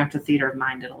 so we're going to have to theater of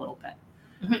mind it a little bit.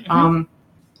 Mm-hmm.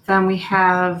 Then we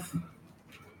have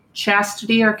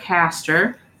Chastity or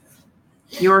Caster.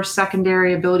 Your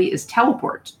secondary ability is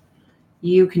Teleport.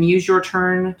 You can use your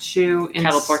turn to...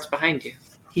 Teleport's behind you.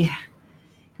 Yeah.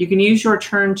 You can use your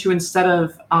turn to, instead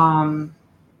of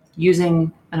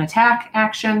using an attack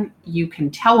action, you can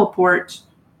teleport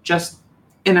just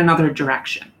in another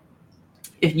direction.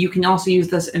 If you can also use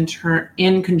this in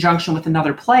conjunction with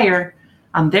another player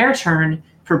on their turn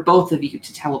for both of you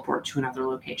to teleport to another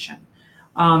location.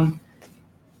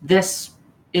 This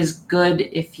is good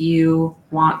if you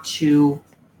want to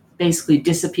basically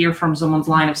disappear from someone's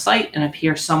line of sight and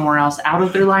appear somewhere else out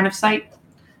of their line of sight.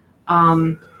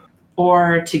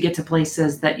 Or to get to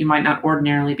places that you might not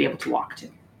ordinarily be able to walk to.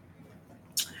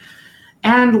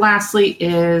 And lastly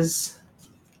is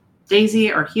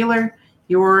Daisy or Healer.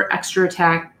 Your extra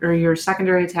attack or your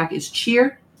secondary attack is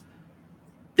Cheer.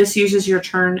 This uses your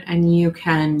turn and you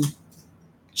can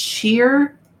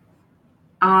cheer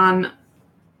on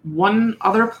one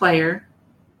other player,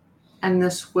 and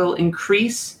this will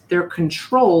increase their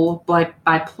control by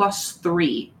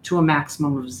 +3 to a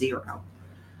maximum of 0.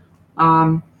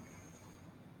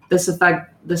 This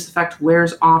effect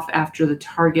wears off after the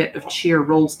target of cheer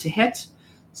rolls to hit.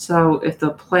 So if the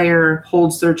player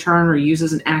holds their turn or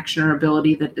uses an action or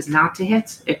ability that is not to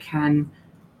hit, it can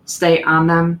stay on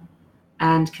them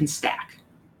and can stack.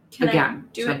 Can Again,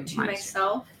 I do it to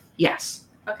myself? Yes.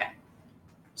 Okay.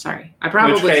 Sorry. I In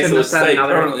probably which case, shouldn't it would have said stay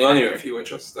another. permanently on you if you were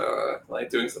just like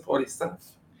doing supporty stuff.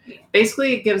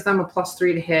 Basically, it gives them a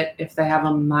 +3 to hit if they have a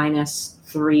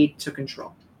 -3 to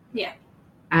control. Yeah.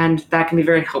 And that can be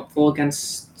very helpful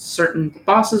against certain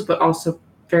bosses, but also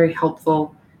very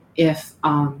helpful if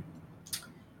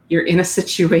you're in a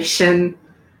situation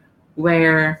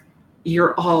where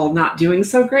you're all not doing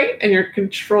so great and your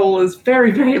control is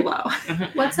very, very low.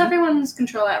 What's everyone's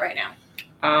control at right now?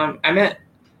 I'm at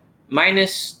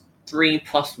 -3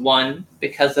 + 1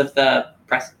 because of the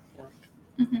press.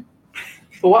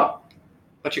 What?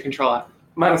 What's your control at?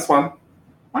 -1.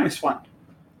 -1.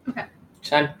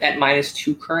 So I'm at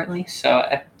 -2 currently. So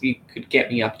if you could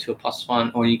get me up to a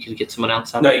 +1, or you could get someone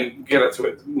else up. No, you can get it to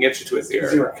it. Get you to a 0.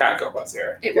 0. Can't go above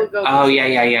 0. It will go. Oh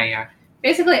yeah.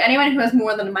 Basically, anyone who has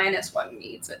more than a -1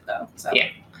 needs it, though. So. Yeah.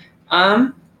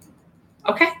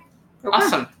 Okay.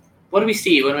 Awesome. What do we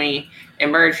see when we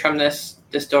emerge from this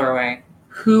doorway?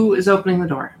 Who is opening the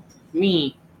door?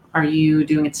 Me. Are you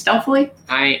doing it stealthily?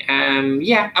 I am.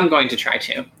 Yeah, I'm going to try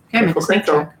to. Okay, make a sneak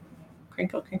Crinkle. check.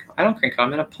 Crinkle. I don't crinkle.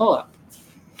 I'm in a pull up.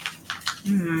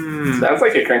 Sounds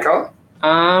like a crinkle.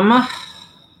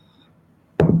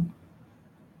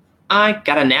 I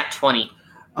got a nat 20.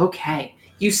 Okay.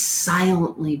 You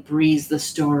silently breeze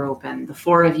this door open. The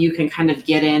 4 of you can kind of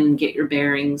get in and get your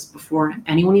bearings before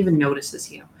anyone even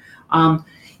notices you.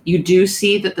 You do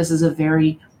see that this is a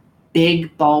very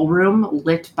big ballroom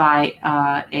lit by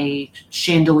a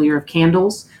chandelier of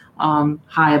candles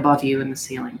high above you in the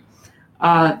ceiling.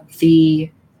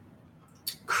 The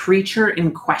creature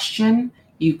in question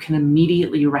you can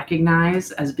immediately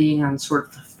recognize as being on sort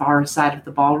of the far side of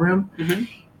the ballroom. Mm-hmm.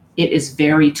 It is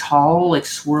very tall, like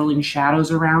swirling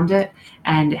shadows around it,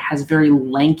 and it has very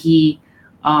lanky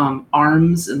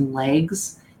arms and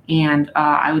legs, and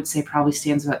I would say probably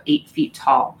stands about 8 feet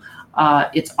tall.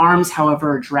 Its arms,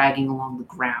 however, are dragging along the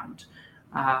ground.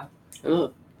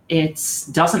 It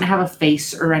doesn't have a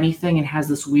face or anything and has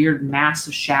this weird mass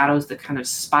of shadows that kind of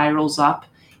spirals up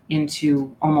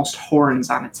into almost horns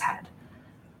on its head.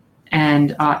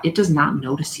 And it does not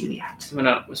notice you yet. I'm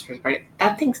gonna whisper,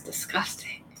 that thing's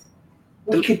disgusting.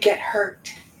 We could get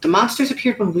hurt. The monsters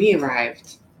appeared when we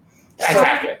arrived.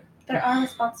 Exactly. They're our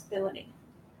responsibility.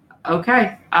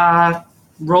 Okay.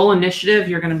 Roll initiative.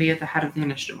 You're going to be at the head of the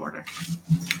initiative order.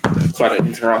 Quite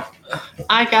a roll.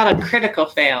 I got a critical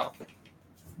fail.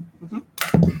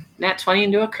 Mm-hmm. Nat 20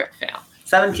 into a crit fail.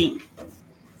 17.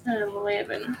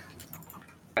 11.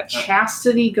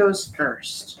 Chastity goes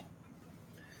first.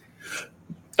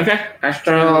 Okay, I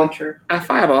throw a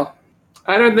fireball.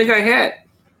 I don't think I hit.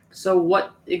 So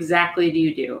what exactly do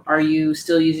you do? Are you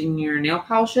still using your nail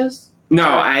polishes? No,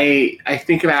 I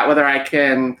think about whether I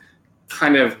can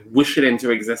kind of wish it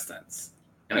into existence,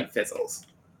 and it fizzles.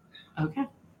 Okay.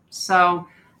 So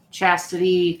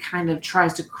Chastity kind of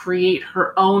tries to create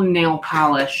her own nail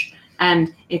polish,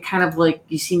 and it kind of like,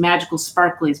 you see magical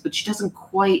sparklies, but she doesn't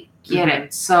quite get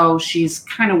it. So she's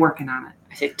kind of working on it.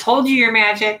 I said, told you you're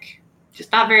magic.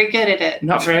 Just not very good at it.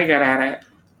 Not very good at it.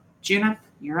 Juna,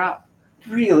 you're up.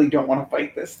 Really don't want to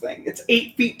fight this thing. It's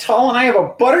 8 feet tall and I have a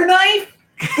butter knife?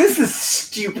 This is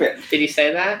stupid. Did you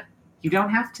say that? You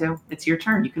don't have to. It's your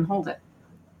turn. You can hold it.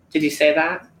 Did you say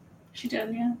that? She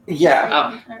did, yeah. Yeah.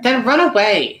 Oh, then run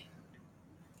away.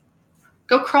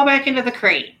 Go crawl back into the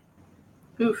crate.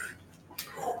 Oof.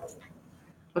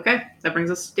 Okay, that brings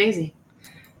us to Daisy.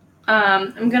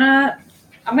 I'm gonna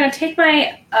take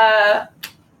my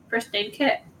first aid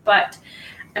kit, but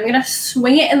I'm gonna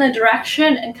swing it in the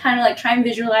direction and kind of like try and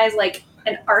visualize like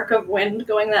an arc of wind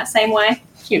going that same way.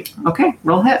 Cute. Okay,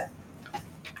 roll hit.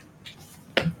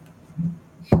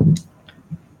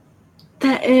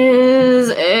 That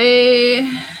is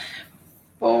a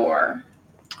 4.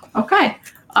 Okay.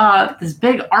 This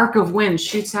big arc of wind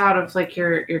shoots out of like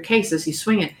your case as you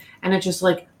swing it, and it just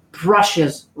like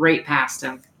brushes right past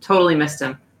him. Totally missed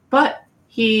him. But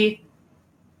he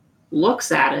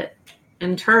looks at it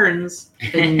and turns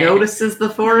and notices the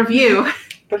four of you.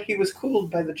 But he was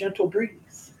cooled by the gentle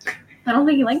breeze. I don't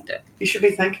think he liked it. He should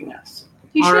be thanking us.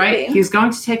 He All should right. be. He's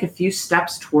going to take a few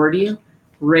steps toward you,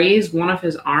 raise one of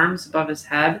his arms above his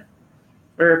head,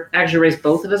 or actually raise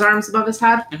both of his arms above his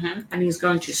head, and he's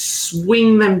going to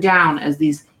swing them down as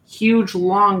these huge,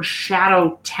 long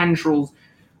shadow tendrils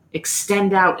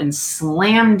extend out and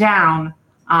slam down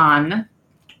on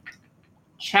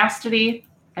Chastity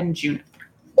and Juna.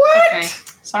 What? Okay.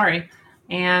 Sorry.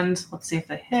 And let's see if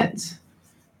they hit.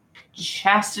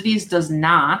 Chastity's does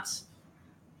not.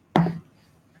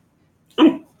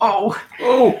 Oh,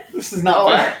 this is not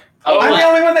fair. Oh, I'm the what?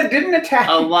 only one that didn't attack.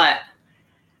 Oh, what?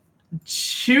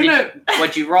 Juna.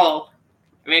 What'd you roll?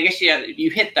 I mean, I guess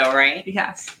you hit though, right?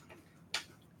 Yes.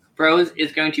 Rose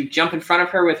is going to jump in front of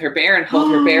her with her bear and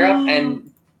hold her bear up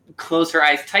and close her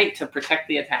eyes tight to protect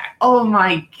the attack. Oh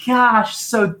my gosh.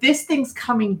 So this thing's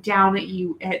coming down at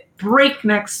you at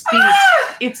breakneck speed.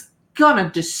 It's gonna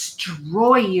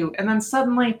destroy you. And then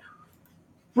suddenly,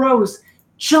 Rose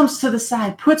jumps to the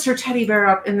side, puts her teddy bear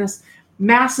up, and this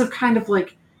massive kind of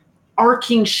like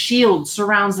arcing shield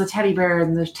surrounds the teddy bear,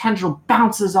 and the tendril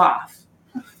bounces off.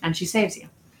 And she saves you.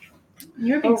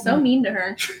 You're being so mean to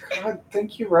her. God,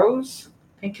 thank you, Rose.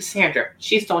 And Cassandra,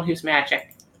 she's the one who's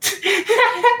magic.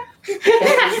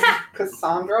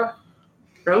 Cassandra.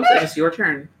 Rose, it's your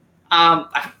turn. I'm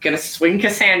gonna swing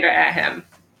Cassandra at him.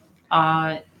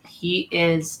 He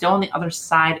is still on the other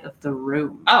side of the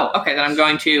room. Oh, okay. Then I'm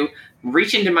going to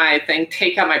reach into my thing,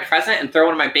 take out my present, and throw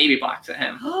one of my baby blocks at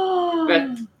him.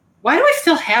 But why do I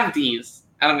still have these?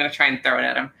 And I'm gonna try and throw it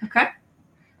at him. Okay.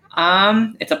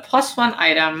 It's a +1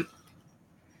 item.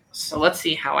 So let's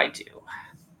see how I do.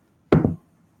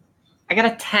 I got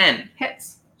a 10.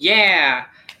 Hits. Yeah.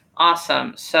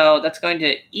 Awesome. So that's going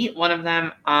to eat one of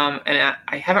them. And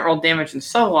I haven't rolled damage in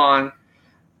so long.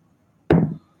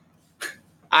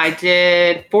 I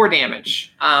did 4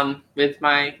 damage with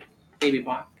my baby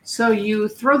block. So you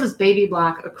throw this baby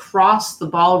block across the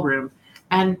ballroom,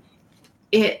 and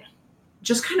it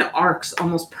just kind of arcs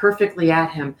almost perfectly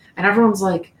at him. And everyone's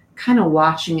like kind of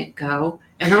watching it go.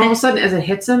 And then all of a sudden, as it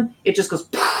hits him, it just goes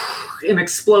and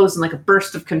explodes in like a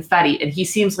burst of confetti, and he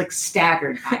seems like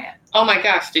staggered by it. Oh my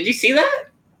gosh, did you see that?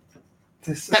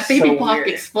 This is That baby so block weird.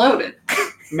 exploded.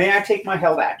 May I take my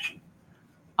held action?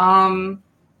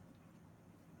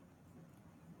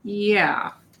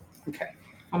 Yeah. Okay.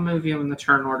 I'll move you in the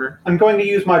turn order. I'm going to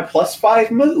use my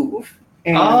 +5 move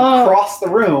and Oh. cross the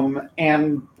room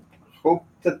and hope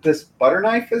that this butter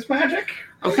knife is magic.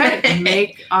 Okay,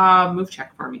 make a move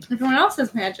check for me. Everyone else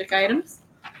has magic items.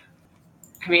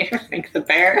 I mean, I think the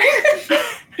bear.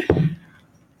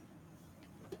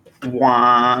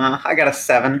 Wah. I got a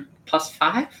 7.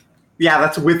 +5? Yeah,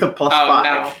 that's with a +5. Oh,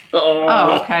 no.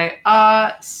 Oh, okay.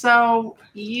 So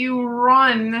you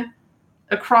run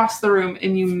across the room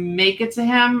and you make it to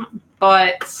him,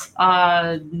 but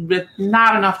with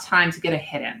not enough time to get a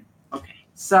hit in. Okay.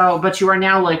 So, but you are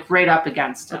now like right up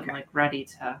against him, Okay. like ready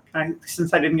to.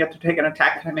 Since I didn't get to take an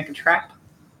attack, can I make a trap?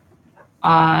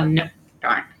 No.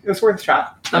 Darn. It was worth a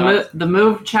shot. The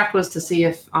move check was to see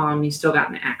if you still got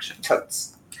an action.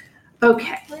 Totes.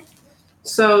 Okay.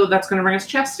 So that's going to bring us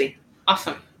Chastity.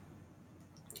 Awesome.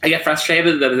 I get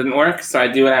frustrated that it didn't work, so I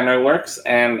do what I know works,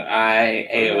 and I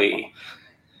AoE.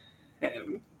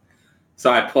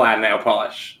 So I pull out nail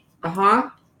polish. Uh-huh.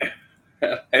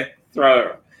 I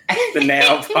throw the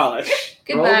nail polish.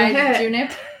 Roll the Goodbye, hit.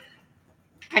 Junip.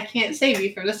 I can't save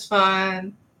you from this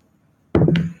one.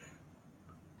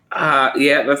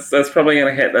 Yeah, that's probably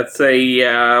gonna hit. That's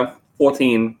a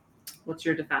 14. What's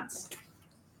your defense?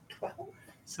 12.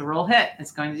 So roll hit.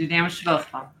 It's going to do damage to both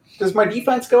of them. Does my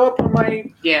defense go up when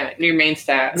my Yeah, your main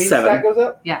stats. main 7. stat goes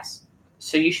up? Yes.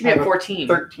 So you should be I at have a 14.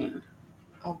 13.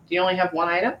 Oh, do you only have one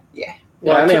item? Yeah,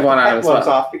 I only have one item as gloves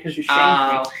well. off because you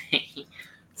shamed me.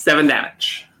 7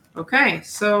 damage. Okay,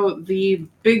 so the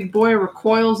big boy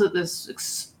recoils at this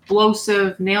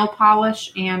explosive nail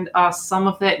polish, and some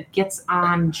of it gets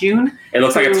on June. It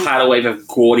looks like a tidal wave of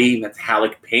gaudy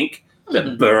metallic pink that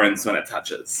Mhm. burns when it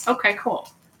touches. Okay, cool.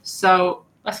 So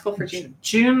Let's go for June.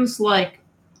 June's like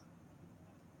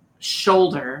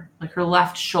shoulder, like her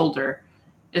left shoulder,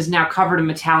 is now covered in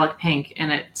metallic pink,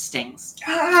 and it stings.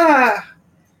 Ah!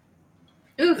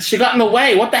 Oof. She got in the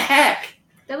way. What the heck?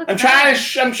 That looks I'm bad.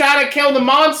 trying to kill the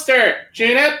monster,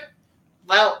 Junip.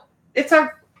 Well, it's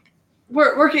our.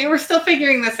 We're still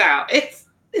figuring this out. It's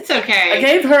okay. I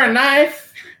gave her a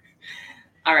knife.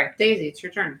 All right. Daisy, it's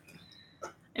your turn.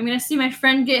 I'm gonna see my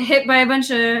friend get hit by a bunch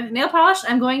of nail polish.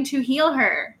 I'm going to heal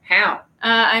her. How?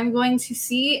 I'm going to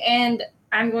see, and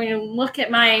I'm going to look at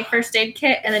my first aid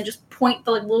kit, and then just point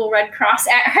the little red cross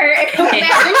at her. And hope magic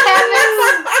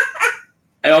happens.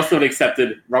 I also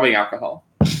accepted rubbing alcohol.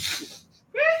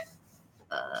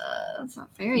 That's not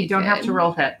very. You don't have good. to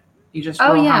roll hit. You just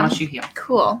Oh, roll yeah. how much you heal.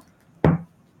 Cool.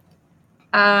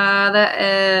 That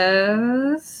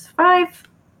is 5.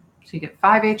 So you get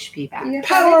 5 HP back. You get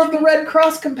Power 5 of the Red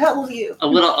Cross compels you. A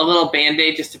little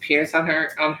band-aid just appears on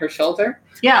her shoulder.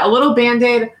 Yeah, a little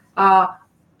band-aid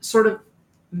sort of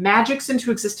magics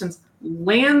into existence,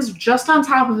 lands just on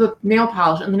top of the nail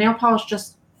polish, and the nail polish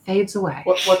just fades away.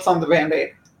 What's on the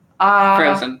Band-Aid?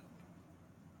 Frozen.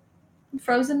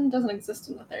 Frozen doesn't exist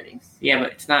in the 30s. Yeah,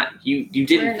 but it's not. You We're in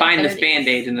didn't the find this 30s.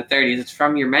 Band-Aid in the 30s. It's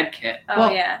from your med kit. Oh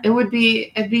Well, yeah. It'd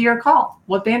be your call.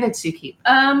 What band-aids do you keep?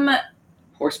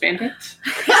 Horse Band-Aids?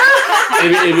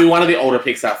 It'd be one of the older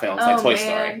Pixar films, like Oh, Toy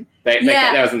man. Story.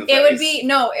 Yeah, That was in the 30s.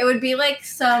 it would be like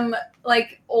some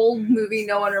like old movie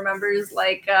no one remembers,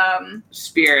 like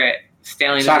Spirit.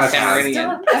 Stanley the Chinatown. San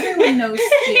Meridian. everyone knows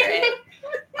Spirit.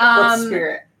 What's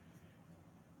Spirit?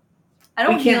 I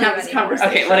don't We can't heal have her this anymore.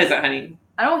 conversation. Okay, what is it, honey?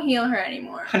 I don't heal her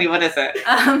anymore. Honey, what is it?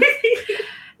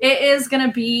 It is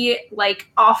gonna be like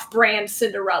off-brand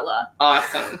Cinderella.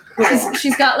 Awesome.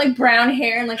 She's got like brown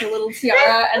hair and like a little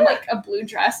tiara and like a blue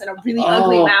dress and a really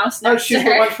ugly Oh. mouse Oh, next she's to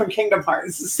the her. one from Kingdom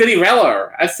Hearts. Cinderella.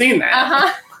 I've seen that.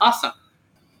 Uh-huh. Awesome.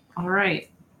 All right.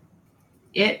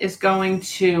 It is going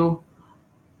to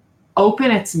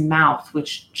open its mouth,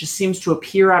 which just seems to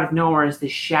appear out of nowhere as the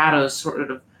shadows sort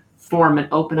of form and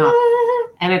open up.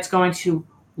 And it's going to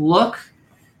look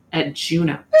at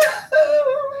Juno.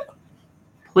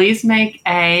 Please make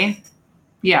an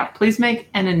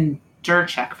endure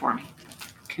check for me.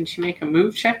 Can she make a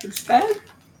move check instead?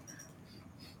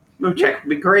 Move check would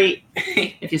be great.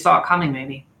 If you saw it coming,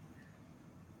 maybe.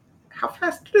 How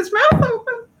fast did his mouth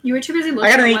open? You were too busy looking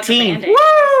I got an at what the 18. Band-Aid-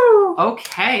 Woo!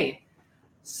 Okay.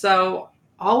 So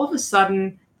all of a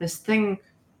sudden, this thing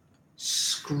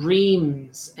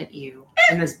screams at you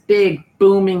in this big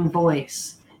booming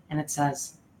voice, and it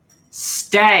says,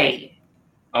 "Stay."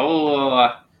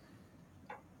 Oh.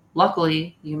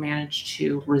 Luckily, you managed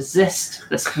to resist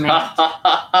this command.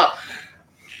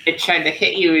 It tried to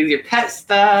hit you with your pet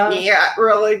stuff. Yeah, it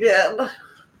really did.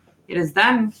 It is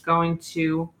then going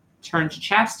to turn to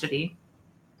Chastity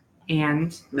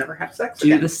and Never have sex do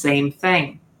again. the same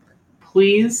thing.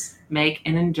 Please make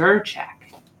an endure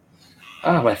check.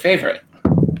 Oh, my favorite.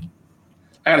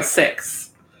 I got a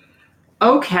 6.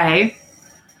 Okay.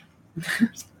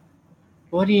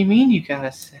 What do you mean you got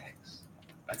a 6?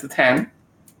 That's a 10.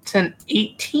 It's an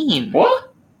 18.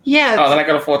 What? Yeah, Oh, then I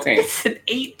got a 14. it's an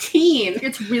 18.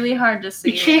 It's really hard to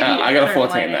see. You can't- I got a Current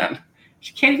 14 lighting. then.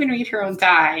 She can't even read her own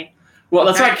die. Well,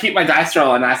 that's why I keep my dice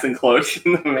roll nice and close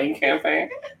in the main campaign.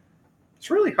 It's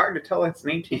really hard to tell its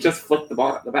name to You you. just flip the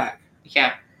ball at the back.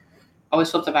 Yeah. Always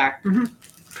flip the back. Mhm.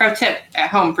 Pro tip at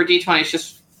home for D20s,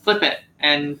 just flip it.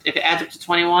 And if it adds up to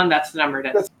 21, that's the number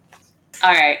it is.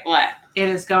 All right, what? It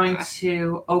is going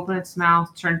to open its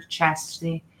mouth, turn to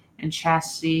Chastity, and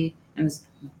Chastity, in this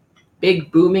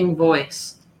big booming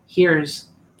voice, hears,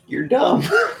 You're dumb.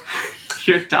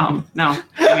 "You're dumb." No,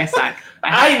 give me a sec.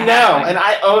 I know, and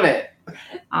I own it.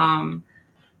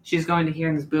 She's going to hear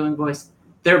in this booming voice,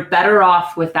 "They're better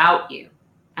off without you."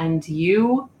 And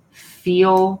you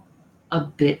feel a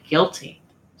bit guilty.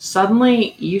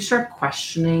 Suddenly, you start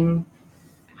questioning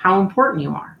how important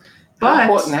you are. How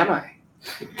important am I?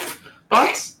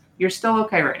 But you're still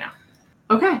okay right now.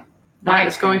 Okay. That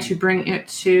is going to bring it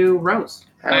to Rose.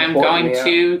 How I'm important going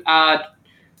we are. to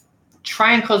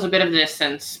try and close a bit of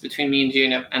distance between me and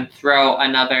Junip and throw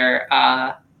another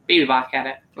baby block at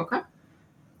it. Okay.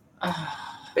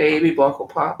 Baby block will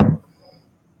pop.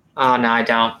 Oh, no, I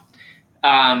don't.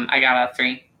 I got a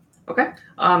 3 Okay.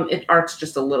 It arcs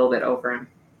just a little bit over him.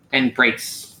 and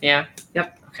breaks. Yeah?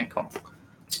 Yep. Okay, cool.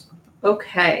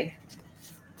 Okay.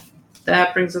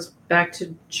 That brings us back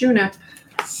to Junip.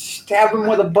 Stab him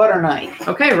with a butter knife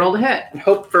Okay, roll the hit. and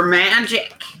hope for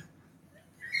magic.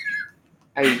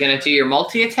 Are you going to do your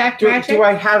multi-attack Do magic?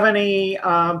 I have any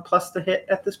plus to hit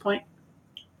at this point?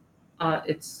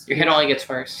 It's Your hit only gets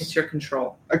first. It's your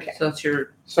control. Okay. So it's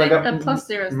your So I got The plus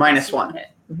 0 is minus plus 1.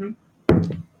 hit.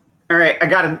 All right, I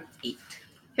got an 8.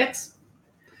 hits.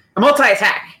 A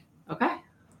multi-attack. Okay.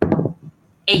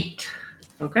 8.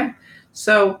 Okay.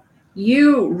 So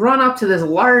you run up to this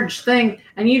large thing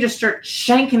and you just start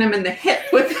shanking him in the hip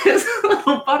with this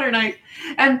little butter knife.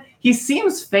 And he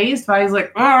seems phased by it. He's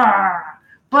like, "Argh."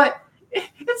 But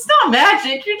it's not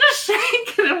magic. You're just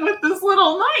shanking him with this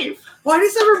little knife. Why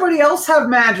does everybody else have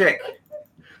magic?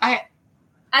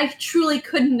 I truly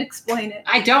couldn't explain it.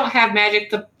 I don't have magic.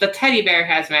 The teddy bear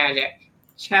has magic.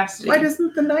 Chastity. Why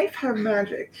doesn't the knife have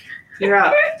magic? You're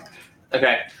up.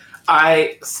 Okay.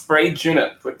 I sprayed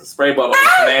Junip with the spray bottle and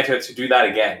command her to do that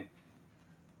again.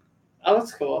 Oh,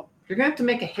 that's cool. You're going to have to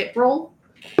make a hit roll.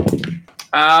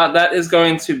 That is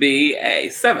going to be a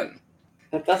 7.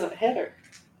 That doesn't hit her.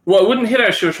 Well, it wouldn't hit her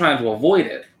if she was trying to avoid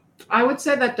it. I would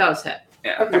say that does hit.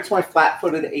 Yeah. That's my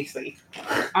flat-footed AC.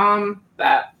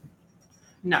 That.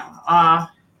 No.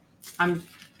 I'm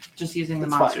just using the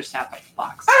That's monster stat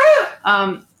box.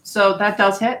 So that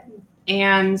does hit.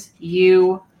 And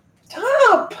you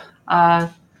Stop! Now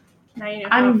you know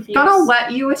how I'm it feels. gonna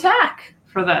let you attack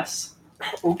for this.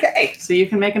 Okay. So you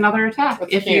can make another attack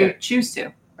Let's if hear you it. choose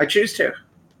to. I choose to.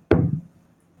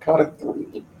 Got a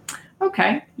 3.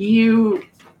 Okay. You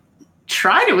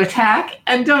try to attack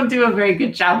and don't do a very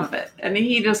good job of it. And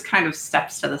he just kind of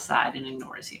steps to the side and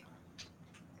ignores you.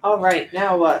 All right,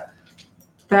 now what?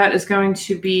 That is going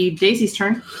to be Daisy's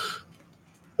turn.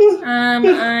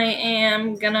 I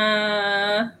am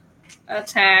gonna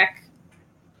attack.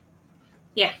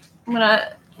 Yeah, I'm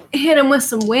gonna hit him with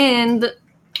some wind.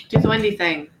 Do the windy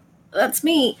thing. That's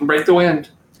me. Break the wind.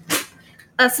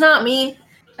 That's not me.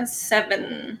 A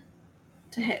 7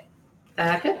 to hit.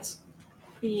 That hits.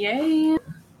 Yay.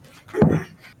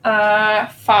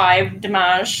 5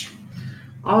 damage.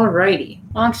 Alrighty.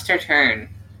 Monster turn.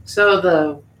 So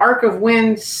the arc of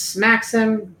wind smacks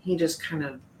him. He just kind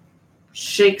of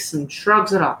shakes and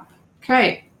shrugs it off.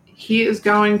 Okay. He is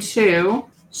going to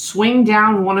swing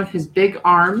down one of his big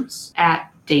arms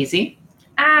at Daisy.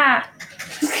 Ah,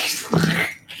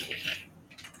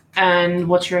 And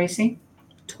what's your AC?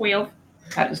 12.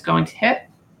 That is going to hit.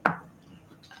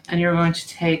 And you're going to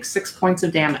take 6 points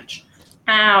of damage.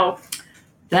 Ow.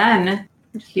 Then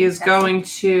he is going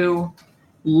to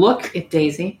look at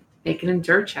Daisy. Make an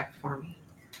endure check for me.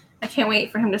 I can't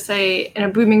wait for him to say in a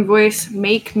booming voice,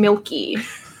 "Make Milky."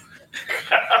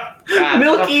 God,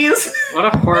 Milky's. What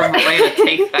a horrible way to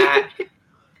take that.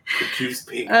 The juice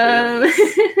pink.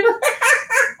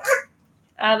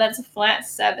 That's a flat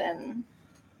 7.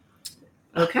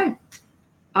 Okay.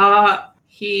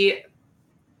 He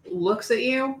looks at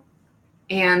you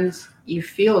and you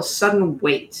feel a sudden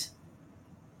weight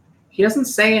He doesn't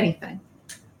say anything,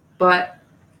 but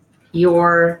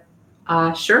your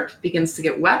shirt begins to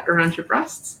get wet around your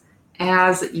breasts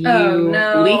as you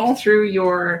leak through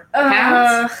your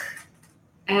pads,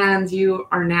 and you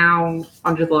are now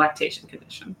under the lactation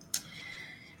condition.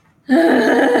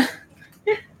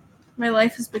 My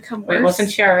life has become worse. Wait,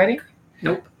 wasn't she already?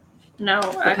 Nope. No,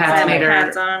 I pads had my made her-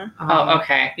 pads on. Oh,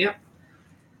 okay. Yep.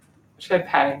 She had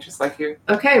padding just like you.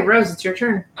 Okay, Rose, it's your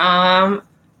turn.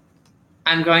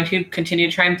 I'm going to continue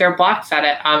to try and throw blocks at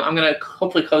it. I'm going to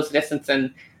hopefully close the distance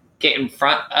and get in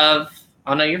front of...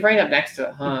 Oh, no, you're right up next to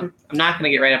it, huh? Mhm. I'm not going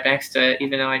to get right up next to it,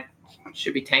 even though I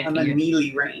should be On tanking the it.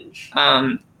 melee range.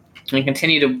 And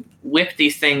continue to whip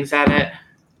these things at it.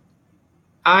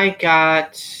 I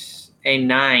got a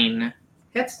 9.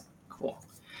 Hits. Cool.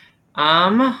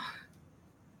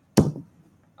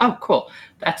 Oh, cool.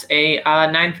 That's a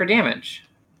 9 for damage.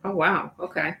 Oh, wow.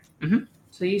 Okay. Mhm.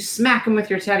 So you smack him with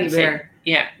your teddy That's bear.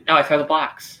 Yeah. No, I throw the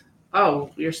blocks.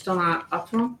 Oh, you're still not up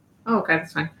to him? Oh, okay,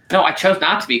 that's fine. No, I chose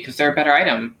not to be because they're a better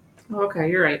item. Oh, okay,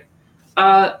 you're right.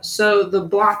 So the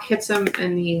block hits him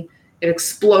and it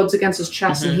explodes against his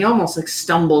chest and he almost like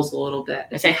stumbles a little bit.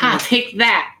 I say, ha, take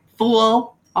that,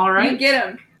 fool. All You right. get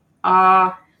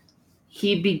him.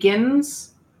 He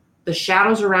begins, the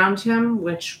shadows around him,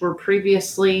 which were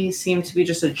previously seemed to be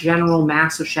just a general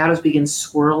mass of shadows, begin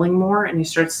swirling more, and you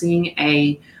start seeing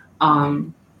a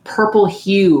purple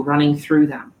hue running through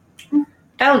them.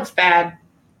 That looks bad.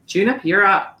 Junip, you're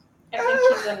up. I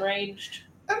think he's enraged.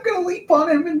 I'm gonna leap on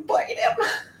him and bite him.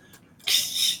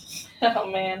 Oh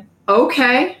man.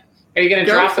 Okay. Are you going to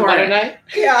Go drop the for butter it. knife?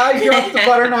 Yeah, I drop the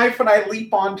butter knife and I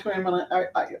leap onto him and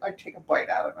I take a bite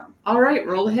out of him. All right,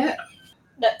 roll a hit.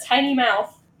 That tiny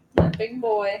mouth. That big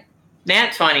boy.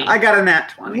 Nat 20. I got a nat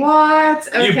 20. What?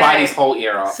 Okay. You bite his whole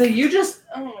ear off. So you just,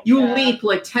 Oh my you God. leap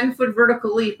like 10-foot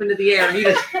vertical leap into the air and you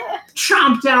just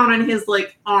chomp down on his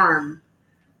like arm.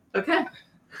 Okay.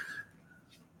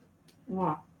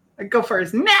 Wow. I go for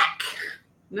his neck.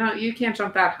 No, you can't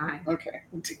jump that high. Okay.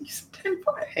 Jeez, 10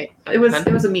 foot. Hey, It was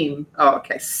a meme. Oh,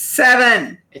 okay.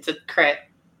 7. it's a crit.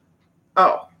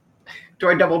 Oh. Do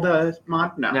I double the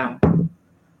mod? No. No.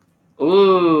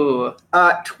 Ooh.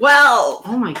 12.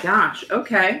 Oh my gosh.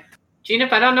 Okay.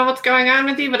 Junip, I don't know what's going on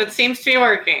with you, but it seems to be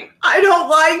working. I don't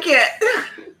like it.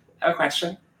 I have a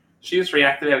question. She just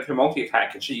reactivated her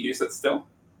multi-attack. Can she use it still?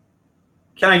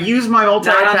 Can I use my Not on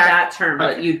multi-attack? that turn,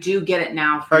 but Okay. you do get it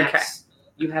now for Okay. next.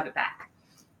 You have it back.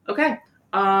 Okay.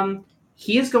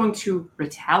 He is going to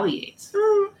retaliate.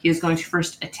 He is going to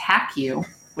first attack you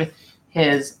with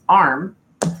his arm.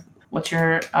 What's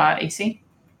your AC?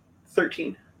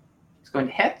 13. He's going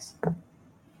to hit.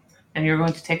 And you're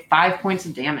going to take 5 points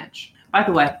of damage. By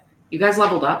the way, you guys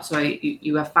leveled up, so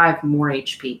you have 5 more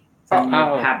HP than you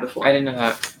Oh, had before. I didn't know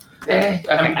that. Okay.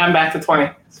 I'm back to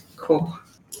 20. Cool.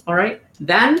 All right.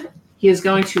 Then he is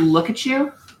going to look at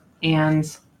you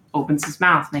and opens his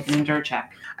mouth, make an endure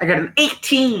check. I got an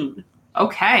 18.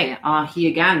 Okay. He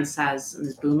again says in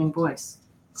his booming voice,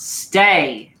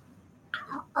 "Stay."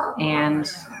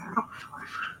 And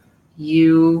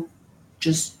you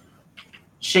just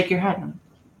shake your head.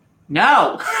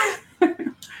 No.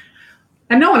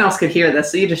 And no one else could hear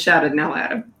this, so you just shouted no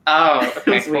at him. Oh, That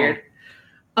okay, was cool.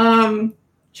 weird.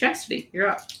 Chastity, you're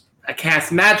up. I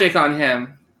cast magic on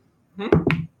him.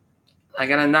 I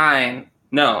got a 9.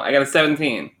 No, I got a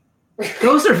 17.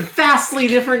 Those are vastly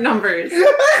different numbers.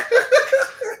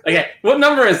 Okay, what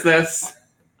number is this?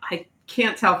 I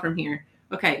can't tell from here.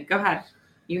 Okay, go ahead.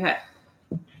 You hit.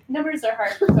 Numbers are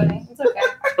hard for Cody. It's okay.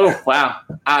 Oh, wow.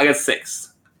 I got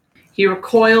 6. He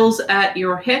recoils at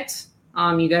your hit.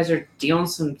 You guys are dealing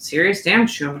some serious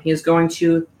damage to him. He is going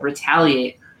to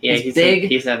retaliate. Yeah, He's he's big.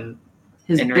 He's a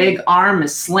His In big range. arm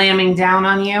is slamming down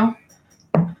on you.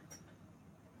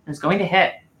 It's going to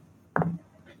hit.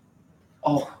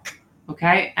 Oh,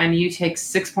 okay. And you take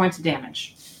 6 points of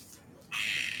damage.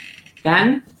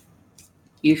 Then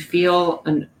you feel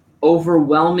an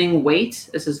overwhelming weight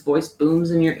as his voice booms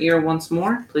in your ear once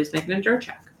more. Please make an endure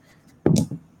check.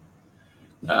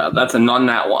 That's a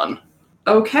non-nat 1.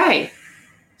 Okay.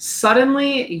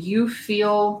 Suddenly you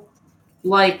feel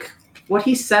like what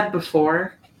he said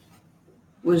before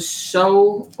was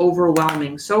so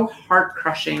overwhelming, so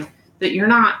heart-crushing, that you're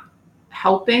not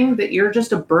helping, that you're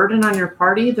just a burden on your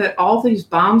party, that all these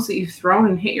bombs that you've thrown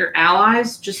and hit your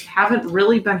allies just haven't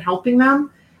really been helping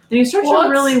them. And you start What? to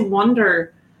really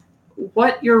wonder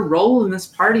what your role in this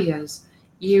party is.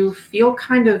 You feel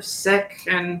kind of sick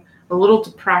and a little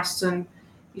depressed, and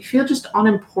you feel just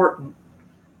unimportant.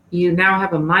 You now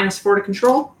have a -4 to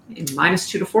control, a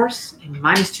 -2 to force, a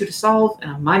 -2 to solve,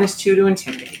 and a -2 to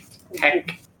intimidate.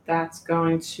 heck. that's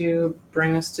going to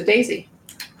bring us to Daisy.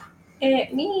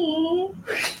 Me.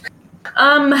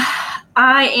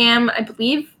 I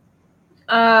believe,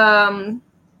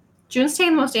 June's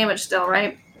taking the most damage still,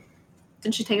 right?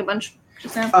 Didn't she take a bunch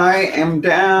just now? I am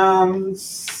down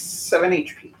 7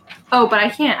 HP. Oh, but I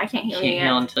can't heal Can't you heal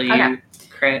yet. until you Okay.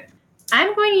 crit.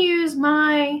 I'm going to use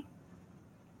my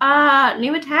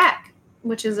new attack,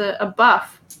 which is a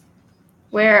buff,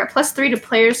 where +3 to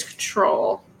player's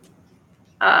control.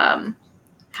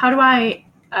 How do I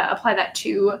apply that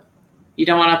to? You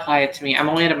don't want to apply it to me. I'm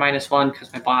only at a -1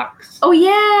 because my box. Oh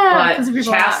yeah, because But of your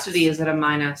Chastity blocks. is at a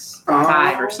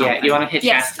 -5 or something. Yeah, you want to hit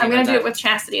Yes, Chastity. I'm gonna with do it with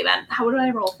Chastity then. How do I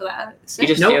roll for that? You Six?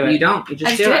 just Nope, do it. you don't. You I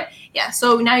just just do it. Yeah.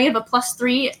 So now you have a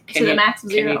 +3 to the max of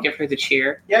Can 0. you give her the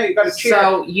cheer? Yeah, you got to cheer.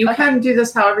 So you can do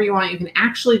this however you want. You can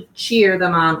actually cheer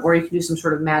them on, or you can do some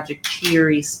sort of magic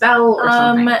cheery spell or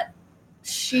something.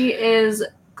 She is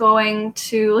going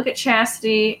to look at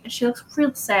Chastity, and she looks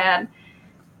real sad.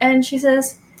 And she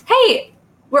says, "Hey,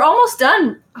 we're almost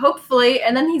done, hopefully."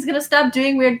 And then he's gonna stop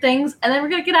doing weird things, and then we're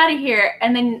gonna get out of here.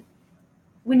 And then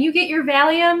when you get your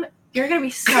Valium, you're gonna be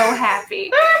so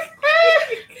happy.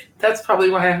 That's probably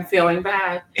why I'm feeling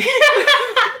bad.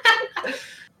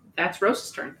 That's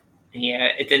Rose's turn. Yeah,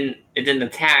 it didn't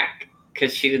attack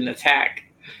because she didn't attack.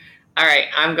 All right,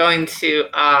 I'm going to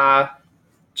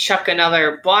chuck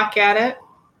another block at it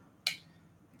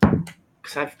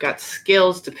because I've got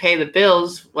skills to pay the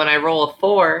bills when I roll a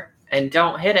 4 and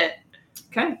don't hit it.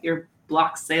 Okay, your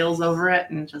block sails over it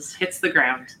and just hits the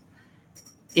ground.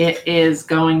 It is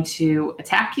going to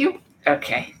attack you.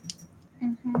 Okay.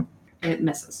 Mm-hmm. It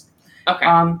misses. Okay.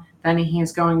 Then he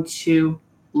is going to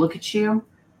look at you,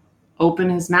 open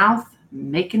his mouth,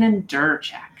 make an endure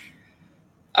check.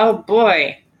 Oh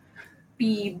boy,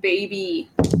 Baby.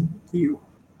 You.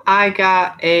 I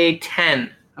got a 10.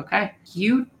 Okay.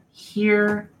 You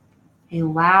hear a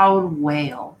loud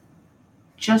wail,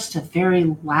 just a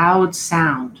very loud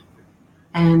sound,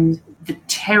 and the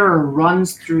terror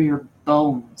runs through your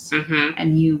bones, Mm-hmm.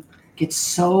 and you get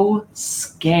so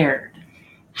scared,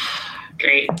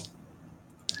 Great.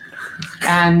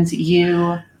 and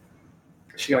you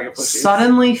She gonna get pushy.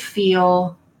 suddenly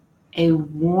feel a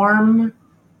warm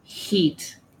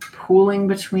heat pooling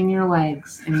between your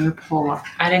legs and your pull-up.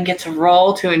 I didn't get to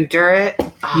roll to endure it.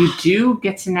 You do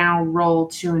get to now roll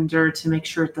to endure to make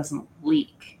sure it doesn't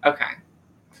leak. Okay.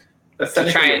 That's So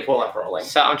try technically it. a pull-up rolling.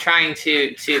 So I'm trying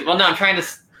to well, no, I'm trying to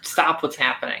stop what's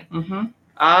happening. Mm-hmm.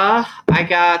 I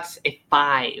got a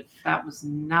 5. That was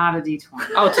not a D20.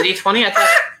 Oh, it's a D20? I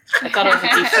thought it was a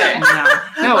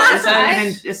D6. No,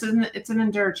 That's it's an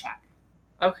endure check.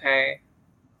 Okay.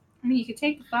 I mean, you could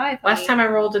take the 5. Last time I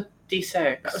rolled a That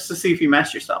was D6. to see if you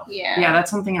messed yourself. Yeah. Yeah, that's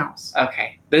something else.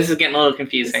 Okay. This is getting a little This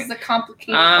confusing. is a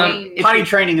complicated Um, game. Potty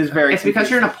training is very It's because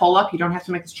you're in a pull-up. You don't have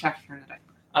to make this check if you're in a dice.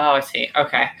 Oh, I see.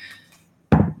 Okay.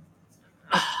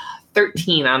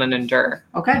 13 on an endure.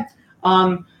 Okay.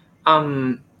 Um,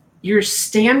 You're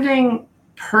standing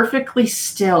perfectly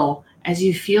still as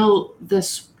you feel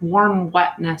this warm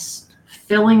wetness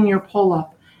filling your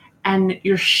pull-up, and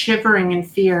you're shivering in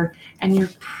fear, and you're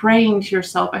praying to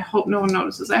yourself, I hope no one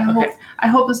notices. I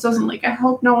hope this doesn't leak. I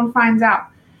hope no one finds out.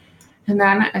 And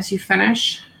then as you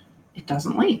finish, it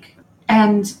doesn't leak.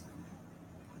 And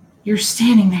you're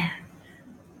standing there.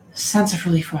 A sense of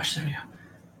relief washes over you.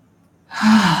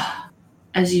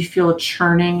 As you feel a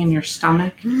churning in your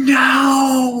stomach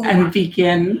No! and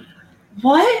begin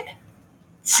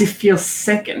to feel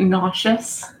sick and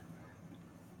nauseous.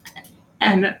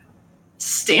 And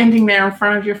standing there in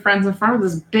front of your friends, in front of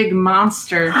this big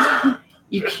monster,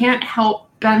 you can't help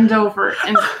bend over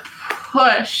and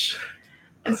push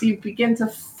as you begin to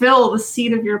fill the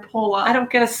seat of your pull-up. I don't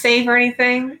get a save or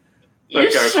anything. You Okay,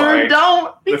 sure fine.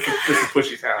 don't. This is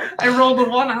pushy sound. I rolled a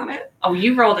 1 on it. Oh,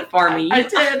 you rolled it for me. I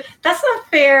did. That's not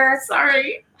fair.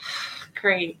 Sorry.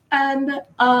 Great. And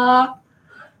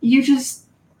you just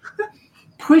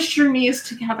push your knees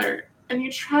together and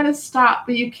you try to stop,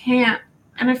 but you can't.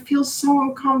 And it feels so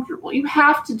uncomfortable. You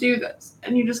have to do this.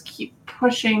 And you just keep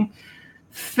pushing,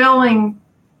 filling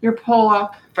your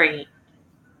pull-up Great.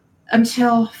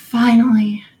 until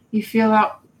finally you feel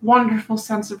that wonderful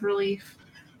sense of relief.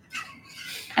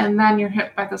 And then you're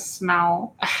hit by the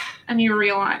smell and you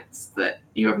realize that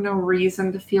you have no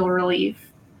reason to feel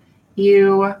relief.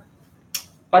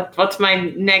 What's my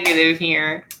negative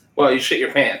here? Well, you shit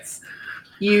your pants.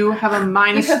 You have a You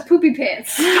minus have poopy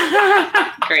pants.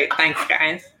 Great. Thanks,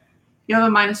 guys. You have a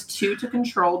 -2 to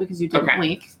control because you didn't Okay.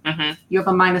 leak. Mm-hmm. You have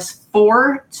a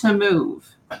 -4 to move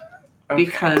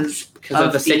because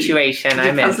of the situation I'm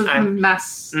in. because of the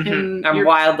mess in I'm your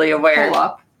wildly aware. pull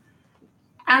up.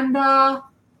 And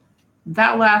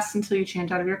that lasts until you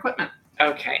change out of your equipment.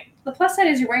 Okay. The plus side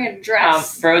is you're wearing a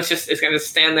dress. Rose just is going to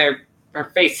stand there. Her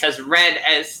face as red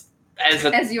as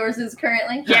a as yours is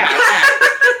currently. yeah,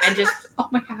 and just oh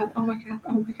my god,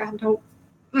 no,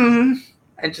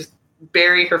 and just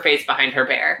bury her face behind her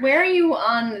bear. Where are you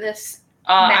on this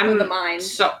map of the mind?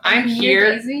 So Are I'm you here.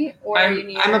 near Daisy, or are you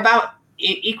near? I'm about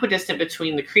equidistant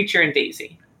between the creature and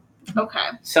Daisy. Okay.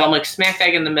 So I'm like smack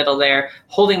dab in the middle there,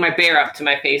 holding my bear up to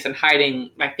my face and hiding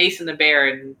my face in the bear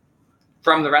and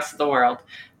from the rest of the world.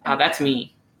 That's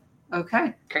me.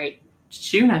 Okay. Great.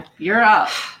 Shuna, you're up.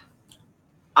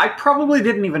 I probably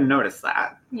didn't even notice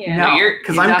that. Yeah. No,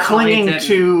 Because you I'm definitely clinging didn't.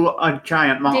 to a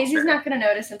giant monster. Daisy's not going to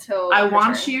notice until. I her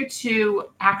want turn. you to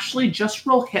actually just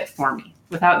roll hit for me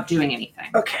without doing anything.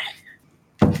 Okay.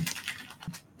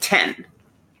 10.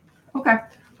 Okay.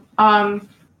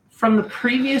 From the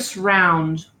previous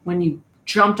round, when you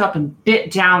jumped up and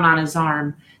bit down on his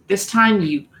arm, this time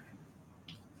you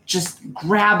just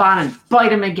grab on and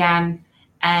bite him again,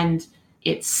 and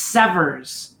it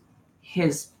severs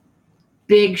his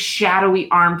big shadowy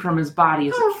arm from his body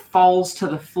as it falls to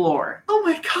the floor. Oh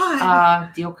my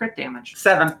god. Deal crit damage.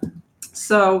 7.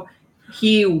 So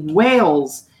he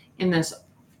wails in this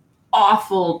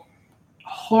awful,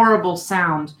 horrible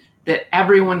sound that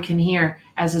everyone can hear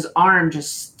as his arm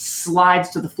just slides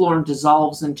to the floor and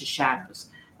dissolves into shadows.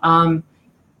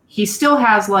 He still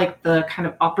has like the kind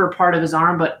of upper part of his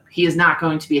arm, but he is not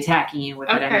going to be attacking you with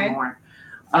it Okay. anymore.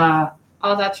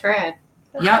 Oh, that's red.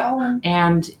 Yep.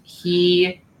 And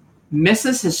he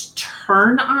misses his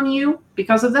turn on you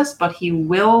because of this, but he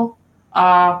will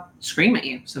scream at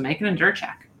you. So make an endure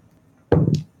check.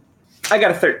 I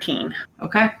got a 13.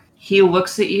 Okay. He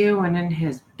looks at you and in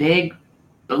his big,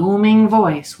 booming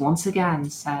voice once again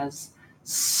says,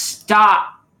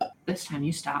 "Stop." This time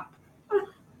you stop.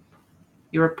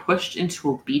 You are pushed into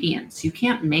obedience. You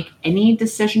can't make any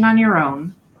decision on your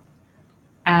own.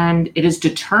 And it is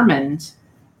determined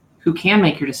who can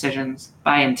make your decisions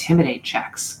by intimidate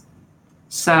checks.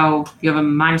 So you have a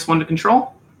 -1 to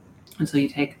control until you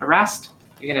take a rest.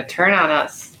 You're gonna turn on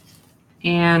us.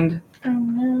 And Oh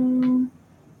no.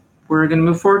 we're going to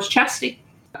move forward to Chastity.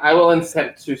 I will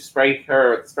incent to spray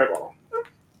her with the spray bottle.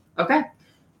 Okay.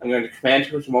 I'm going to command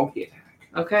her to multi-attack.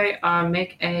 Okay.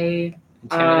 Make a...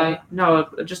 Intimidate. no,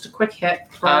 just a quick hit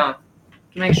to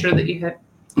make sure that you hit.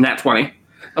 Nat 20.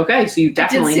 Okay, so you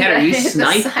definitely hit her. You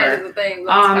snipe the side of her. the thing.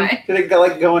 That's fine. Did it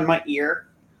go in my ear?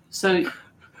 So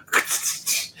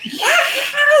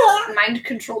Mind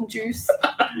control juice.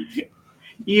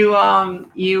 you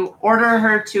order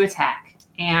her to attack,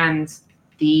 and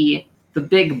the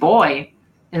big boy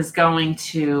is going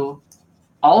to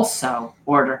also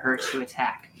order her to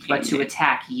attack, but to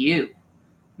attack you.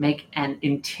 Make an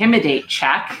intimidate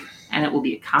check, and it will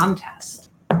be a contest.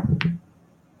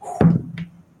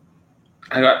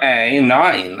 I got a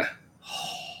 9.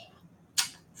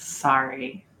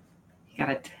 Sorry. You got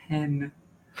a 10.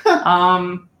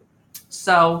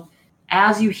 So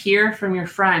as you hear from your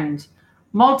friend,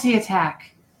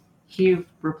 multi-attack, he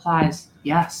replies,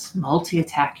 yes,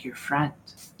 multi-attack your friend.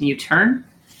 And you turn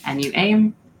and you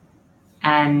aim,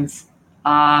 and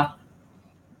Well,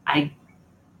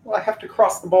 I have to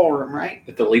cross the ballroom, right?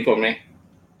 It's a leap on me.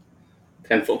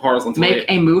 10 foot horizontal make leap.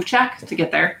 a move check to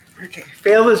get there. Okay.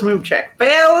 Fail this move check.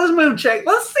 Fail this move check.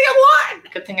 Let's see a 1.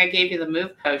 Good thing I gave you the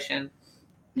move potion.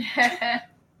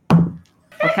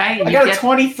 Okay, I got a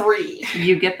 23.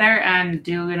 you get there and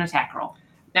do an attack roll.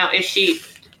 Now, is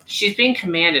she's being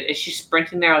commanded? Is she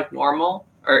sprinting there like normal,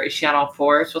 or is she on all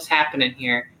fours? What's happening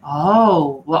here?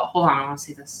 Oh, well, hold on, I want to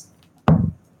see this.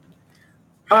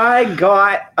 I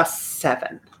got a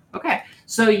 7. Okay,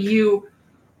 so you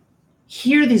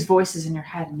hear these voices in your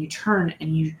head, and you turn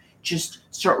and you just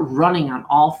start running on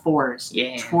all fours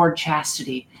toward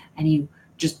Chastity, and you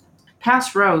just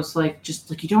pass Rose like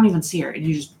you don't even see her, and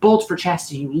you just bolt for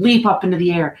Chastity. You leap up into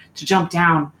the air to jump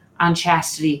down on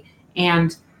Chastity,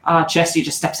 and Chastity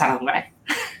just steps out of the way.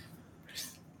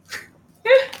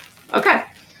 Okay.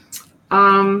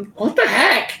 What the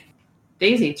heck?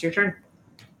 Daisy, it's your turn.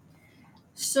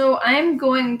 So I'm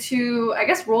going to, I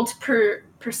guess, roll to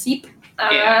perceive.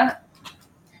 Yeah.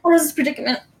 What is this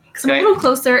predicament? Because I'm Okay. a little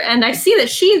closer, and I see that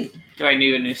she Do I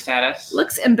do a new status?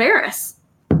 looks embarrassed.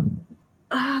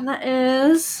 That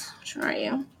is. Which one are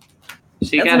you?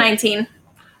 So you That's got a 19.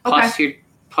 plus your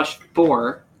plus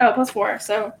 4. Oh, plus 4.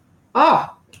 So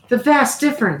Oh, the vast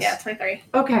difference. yeah, 23.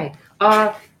 Okay.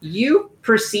 You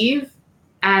perceive,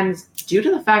 and due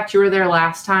to the fact you were there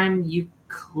last time, you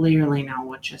clearly know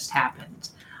what just happened.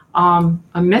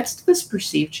 Amidst this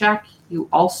perceive check, you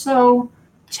also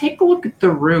take a look at the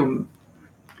room,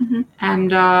 Mhm.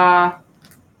 and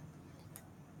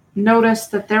notice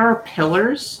that there are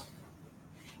pillars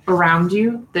around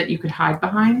you that you could hide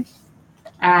behind,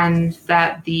 and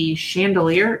that the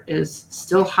chandelier is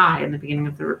still high in the beginning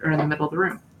of in the middle of the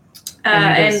room.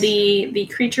 And the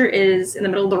creature is in the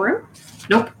middle of the room?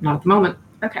 Nope, not at the moment.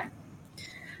 Okay.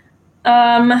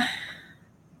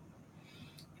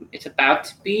 It's about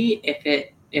to be if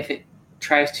it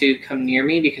tries to come near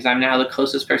me, because I'm now the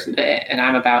closest person to it, and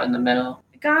I'm about in the middle.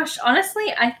 Gosh,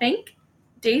 honestly, I think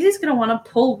Daisy's going to want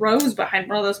to pull Rose behind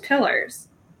one of those pillars.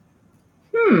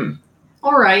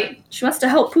 All right. She wants to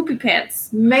help Poopy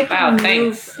Pants. Make Wow, a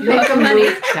thanks. move. Make a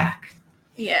move check.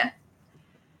 Yeah.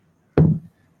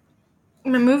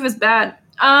 My move is bad.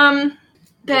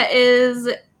 That is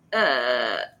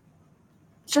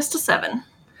just a 7.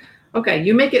 Okay,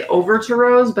 you make it over to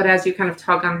Rose, but as you kind of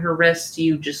tug on her wrist,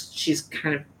 she's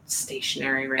kind of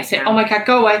stationary right I say, now. "Oh my god,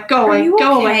 go away, go Are away, you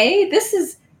go away, okay? This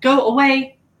is... go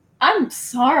away." I'm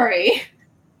sorry.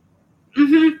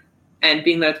 Mm-hmm. And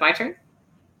being that it's my turn,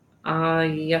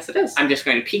 Yes, it is. I'm just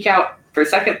going to peek out for a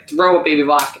second, throw a baby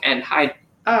block, and hide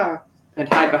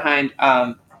behind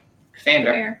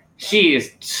Cassandra. Where? She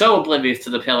is so oblivious to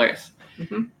the pillars.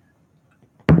 Mhm.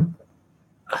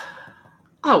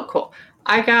 Oh, cool.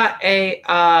 I got a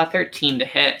 13 to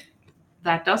hit.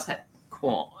 That does hit.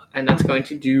 Cool. And that's going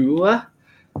to do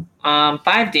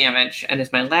 5 damage, and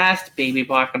is my last baby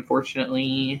block,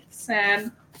 unfortunately.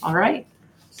 Sad. All right.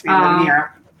 Stand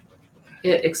near.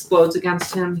 It explodes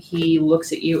against him. He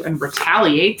looks at you and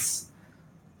retaliates.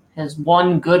 His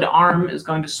one good arm is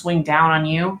going to swing down on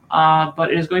you, but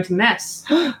it is going to miss.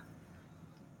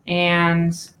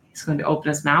 And he's going to open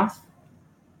his mouth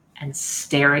and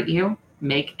stare at you.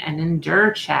 Make an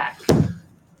endure check.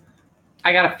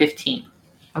 I got a 15.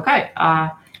 Okay.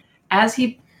 As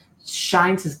he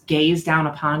shines his gaze down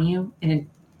upon you in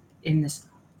this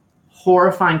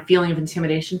horrifying feeling of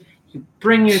intimidation, you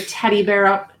bring your teddy bear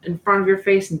up in front of your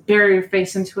face and bury your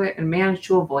face into it and manage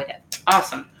to avoid it.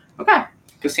 Awesome. Okay.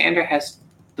 Cassandra has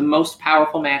the most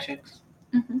powerful magics.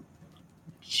 Mm-hmm.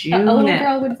 A little Junip.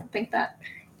 girl would think that.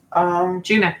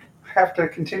 Junip. Have to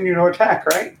continue to attack,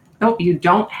 right? Nope, you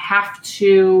don't have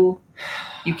to.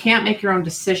 You can't make your own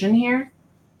decision here,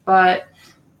 but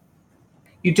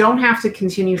you don't have to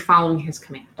continue following his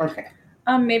command. Okay.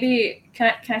 Maybe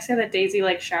can I say that Daisy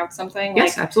shouts something?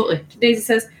 Yes, absolutely. Daisy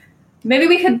says, maybe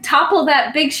we could topple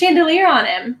that big chandelier on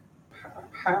him.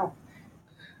 How?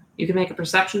 You can make a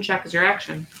perception check as your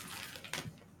action.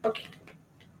 Okay.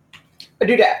 I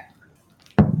do that.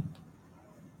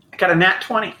 I got a nat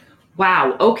 20.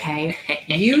 Wow, okay.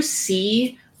 You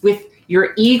see with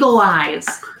your eagle eyes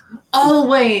all the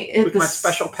way at With the my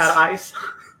special pet eyes.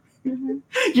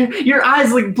 Mm-hmm. your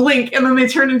eyes blink and then they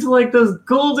turn into those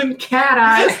golden cat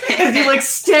eyes as you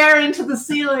stare into the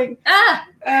ceiling. Ah!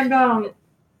 And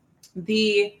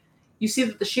you see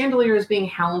that the chandelier is being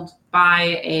held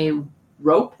by a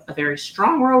rope, a very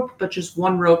strong rope, but just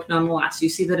one rope nonetheless. You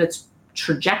see that its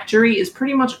trajectory is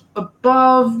pretty much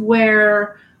above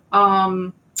where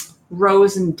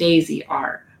Rose and Daisy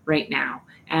are right now,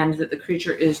 and that the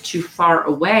creature is too far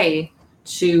away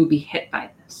to be hit by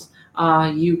this.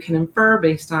 You can infer,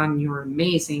 based on your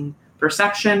amazing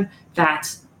perception,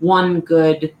 that one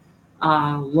good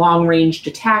long-ranged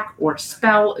attack or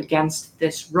spell against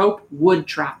this rope would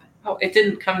drop it. Oh, it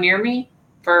didn't come near me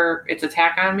for its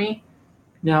attack on me?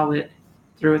 No, it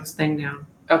threw its thing down.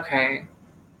 Okay.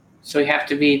 So we have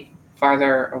to be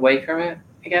farther away from it,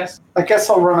 I guess? I guess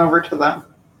I'll run over to them.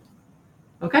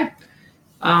 Okay.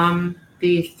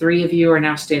 The three of you are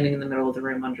now standing in the middle of the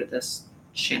room under this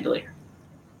chandelier.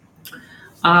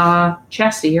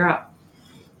 Chastity, you're up.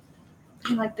 Would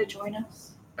you like to join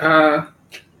us?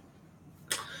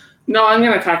 No, I'm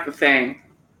gonna attack the thing.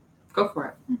 Go for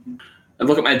it. I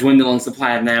look at my dwindling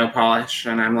supply of nail polish,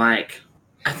 and I'm like,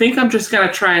 I think I'm just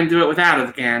gonna try and do it without it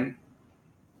again.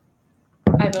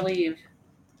 I believe.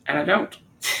 And I don't.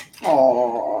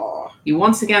 Aww. You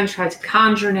once again try to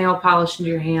conjure nail polish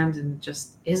into your hand and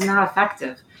just is not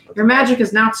effective. Your magic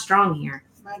is not strong here.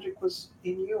 Magic was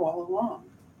in you all along.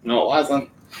 No, it wasn't.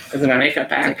 Is it my makeup It's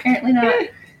back? apparently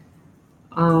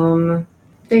not.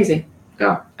 Daisy,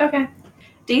 go. Okay.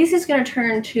 Daisy's going to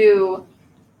turn to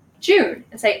June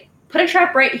and say, put a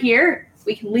trap right here.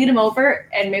 We can lead him over,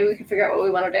 and maybe we can figure out what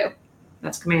we want to do.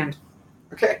 That's command.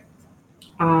 Okay.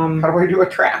 How do I do a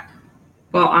trap?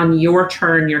 Well, on your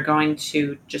turn, you're going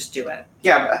to just do it.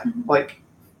 Yeah, but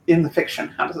in the fiction,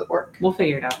 how does it work? We'll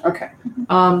figure it out. Okay.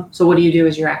 So what do you do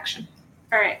as your action?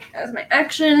 All right. As my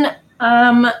action,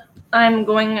 I'm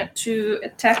going to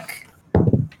attack.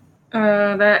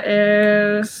 That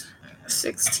is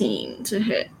 16 to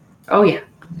hit. Oh, yeah.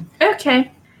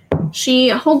 Okay. She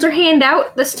holds her hand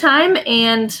out this time,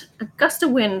 and a gust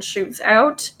of wind shoots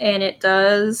out, and it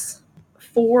does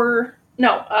 10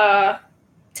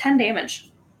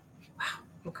 damage.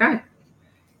 Okay.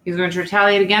 He's going to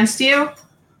retaliate against you.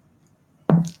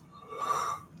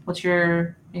 What's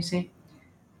your AC?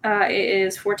 It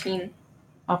is 14.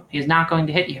 Oh, he's not going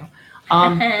to hit you.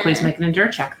 Please make an endure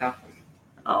check, though.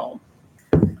 Oh.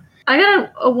 I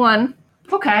got a 1.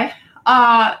 Okay.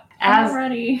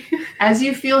 Already. As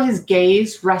you feel his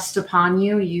gaze rest upon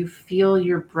you, you feel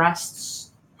your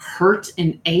breasts hurt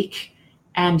and ache,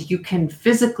 and you can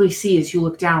physically see as you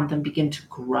look down them begin to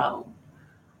grow.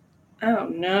 Oh,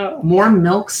 no. More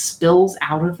milk spills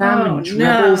out of them Oh, and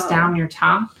dribbles no. down your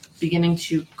top, beginning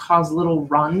to cause little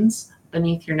runs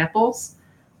beneath your nipples.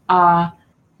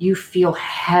 You feel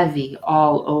heavy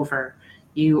all over.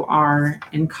 You are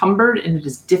encumbered, and it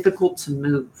is difficult to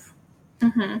move.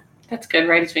 Mm-hmm. That's good,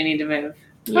 right? As we need to move.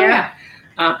 Yeah.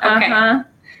 Okay.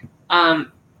 Uh-huh.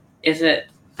 Is it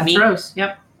That's me? Rose.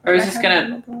 Yep. Or is this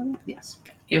gonna? Yes.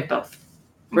 You have both.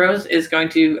 Rose is going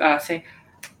to say,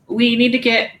 "We need to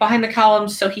get behind the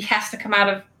columns, so he has to come out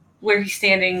of where he's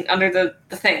standing under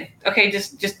the thing. Okay,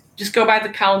 just go by the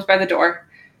columns by the door."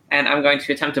 And I'm going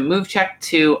to attempt a move check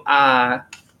to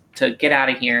get out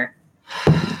of here.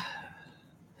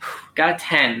 Got a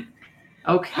 10.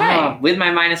 Okay. With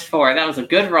my -4. That was a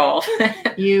good roll.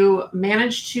 You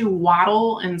manage to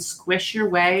waddle and squish your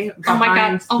way Oh my god.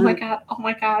 behind Oh my god. Oh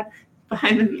my god.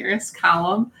 behind the nearest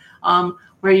column,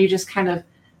 where you just kind of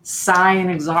sigh in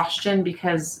exhaustion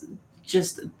because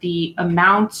just the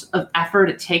amount of effort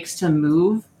it takes to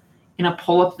move in a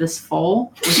pull-up this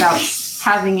full without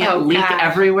having it Oh, leak God.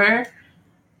 everywhere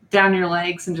down your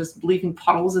legs and just leaving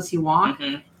puddles as you walk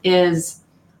Mhm. is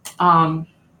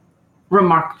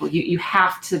remarkable. You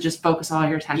have to just focus all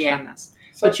your attention Yeah. on this.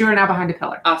 But you are now behind a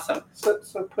pillar. Awesome.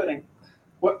 So Pudding,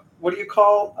 what do you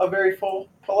call a very full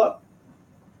pull-up?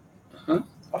 Huh?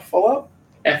 A full-up?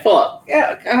 Yeah, full up.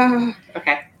 Yeah. Okay.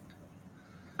 Okay.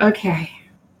 Okay.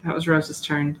 That was Rose's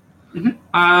turn. Mhm.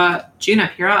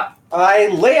 Junip, you're up. I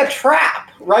lay a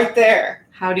trap right there.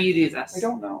 How do you do this? I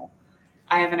don't know.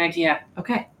 I have an idea.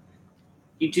 Okay.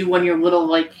 You do one of your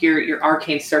little your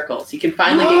arcane circles. You can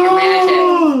finally get your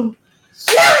magic.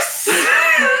 Yes!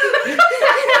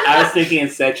 I was thinking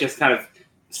instead just kind of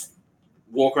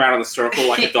walk around in a circle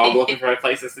like a dog looking for a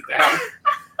place to sit down.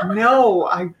 No,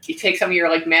 You take some of your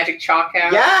magic chalk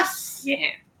out. yes. Yeah.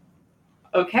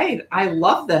 Okay, I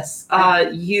love this.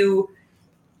 You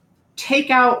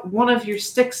take out one of your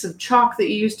sticks of chalk that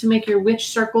you use to make your witch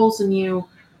circles,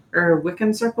 or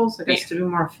Wiccan circles, I guess, Yeah. to be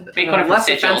more Make one of less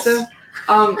her sigils. offensive.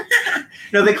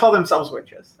 No, they call themselves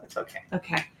witches. That's okay.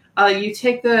 Okay. You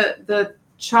take the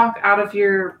chalk out of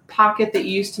your pocket that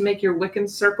you use to make your Wiccan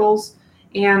circles,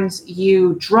 and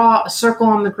you draw a circle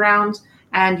on the ground,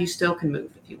 and you still can move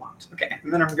if you want. Okay,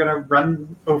 and then I'm gonna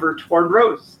run over toward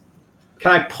Rose.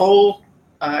 Can I pull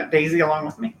Daisy along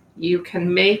with me? You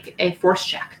can make a force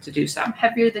check to do so. I'm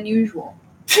heavier than usual.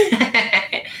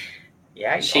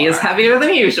 Yeah, She is heavier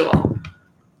than usual.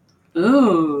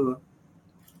 Ooh.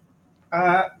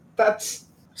 That's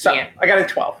so. Yeah. I got a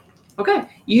 12. Okay.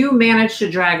 You manage to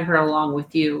drag her along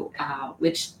with you,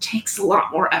 which takes a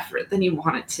lot more effort than you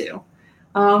want it to.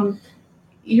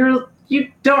 You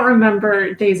don't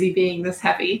remember Daisy being this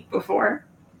heavy before.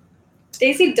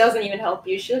 Stacy doesn't even help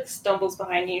you. She stumbles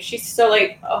behind you. She's still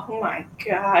like, oh my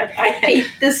god, I hate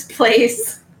this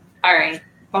place. All right.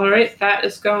 All right, that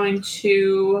is going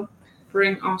to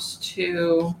bring us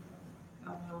to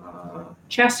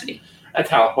Chastity. I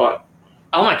teleport.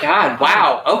 Oh my god.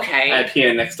 Wow. I Okay.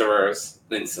 appear next to Rose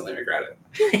and instantly regret it.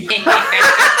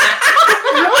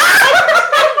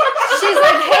 She's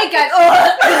like, hey guys.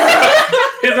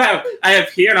 Because I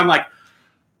appear and I'm like,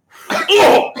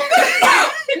 oh!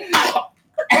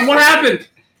 What happened?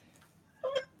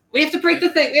 We have to break the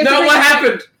thing. No, what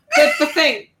happened? The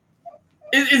thing.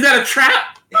 Is that a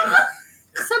trap?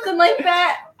 Something like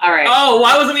that. All right. Oh,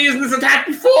 why wasn't I using this attack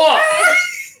before?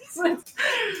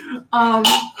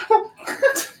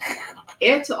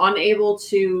 It, unable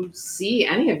to see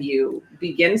any of you,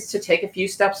 begins to take a few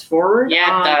steps forward.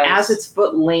 Yeah, it does. As its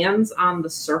foot lands on the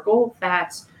circle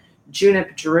that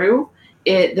Junip drew,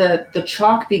 the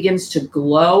chalk begins to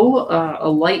glow a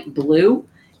light blue,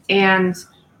 and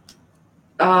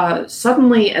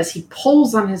suddenly, as he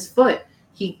pulls on his foot,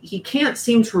 he can't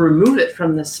seem to remove it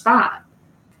from the spot.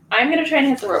 I'm gonna try and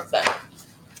hit the rope then.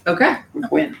 Okay.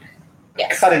 Wind.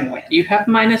 Yes. Cutting wind. You have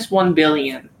 -1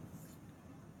 billion.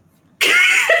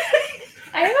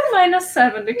 I have a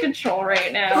 -7 to control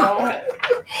right now.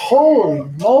 Holy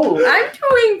moly. I'm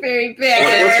doing very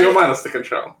bad. What's your minus to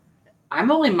control? I'm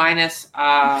only minus.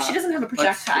 She doesn't have a let's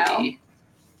projectile. see.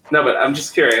 No, but I'm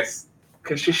just curious.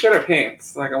 Because she shit her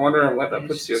pants. Like, I wonder what that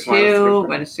puts you as Two,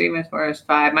 minus 3, minus 4 is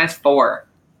 5, minus 4.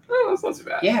 Oh, that's not too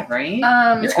bad. Yeah, right?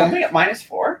 You're only at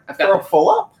 -4 I've for got a full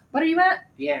up. What are you at?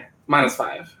 Yeah.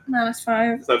 -5.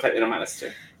 -5. So technically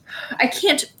 -2. I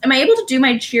can't. Am I able to do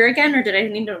my cheer again, or did I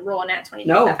need to roll a nat 20? to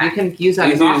No, get that you back? can use that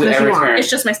You as can use often it as you every want. turn. It's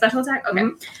just my special attack? Okay.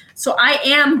 So I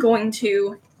am going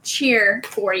to cheer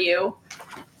for you.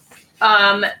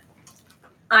 I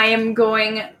am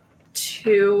going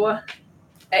to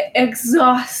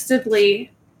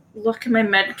exhaustedly look at my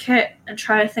med kit and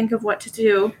try to think of what to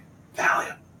do.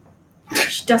 Valium.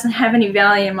 She doesn't have any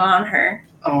Valium on her,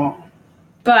 Oh,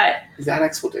 but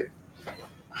Xanax will do.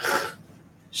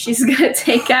 she's gonna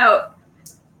take out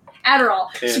Adderall.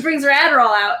 Yeah. She brings her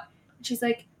Adderall out. She's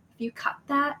like, if you cut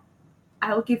that,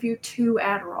 I will give you 2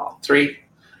 Adderall. 3.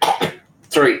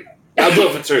 I'll do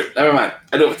it for 2. Never mind.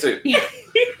 I'll do it for 2.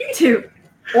 2.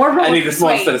 Or roll I need with this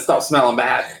monster to persuade. stop smelling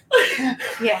bad.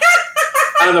 Yeah.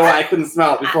 I don't know why I couldn't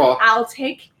smell it before. I'll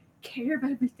take care of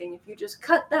everything if you just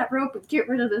cut that rope and get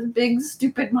rid of this big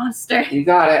stupid monster. You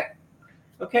got it.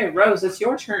 Okay, Rose, it's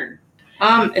your turn.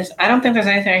 I don't think there's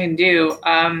anything I can do.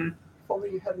 If only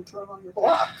you hadn't thrown on your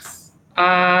blocks.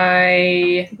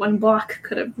 I One block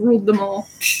could have ruled them all.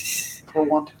 For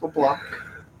want of a block.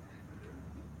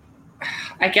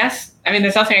 guess. I mean,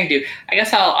 there's nothing I can do. I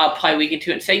guess I'll apply weaken to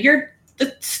it and say you're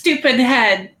the stupid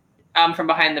head from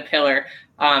behind the pillar.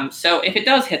 So if it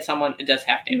does hit someone, it does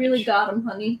have You damage. really got him,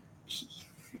 honey.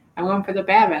 I'm going for the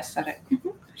bad aesthetic.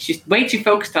 She's way too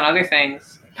focused on other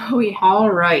things. Oh yeah. All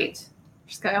right.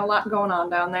 She's got a lot going on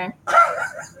down there.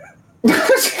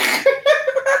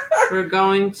 We're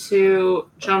going to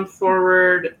jump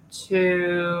forward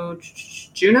to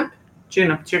Junip.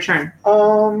 Junip, it's your turn.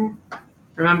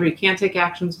 Remember, you can't take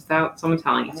actions without someone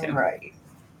telling you to. Alright.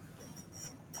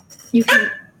 You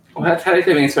can. Well, that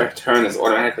technically means her turn is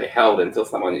automatically held until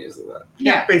someone uses it.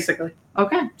 Yeah. Basically.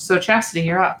 Okay, so Chastity,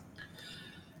 you're up.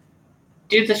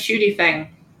 Do the shooty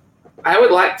thing. I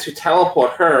would like to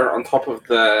teleport her on top of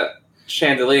the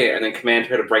chandelier and then command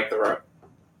her to break the rope.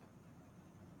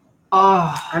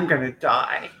 Oh, I'm gonna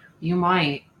die. you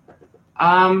might.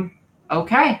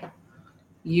 Okay.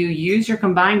 You use your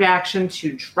combined action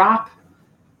to drop.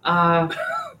 Well,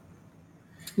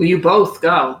 you both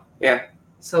go. Yeah.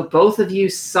 So both of you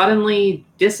suddenly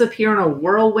disappear in a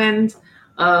whirlwind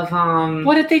of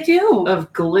What did they do?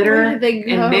 of glitter Where did they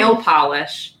go? and nail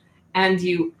polish, and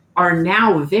you are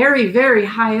now very, very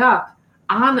high up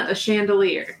on a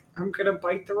chandelier. I'm gonna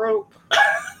bite the rope.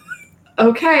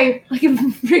 Okay, Like a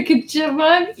freaking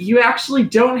chipmunk. you actually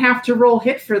don't have to roll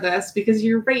hit for this because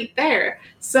you're right there.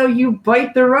 So you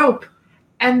bite the rope,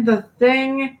 and the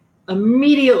thing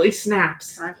immediately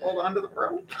snaps. Can I hold onto the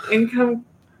rope? Income.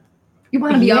 You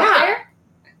want to be up Yeah. there?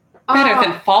 Better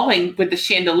than falling with the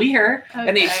chandelier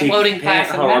and the Okay. exploding She can't glass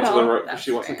of hold onto the metal. rope because That's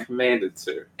she wasn't fair. commanded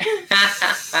to.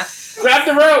 That's Grab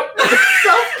the rope!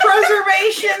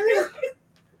 Self-preservation!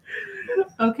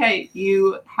 Okay,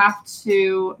 you have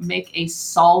to make a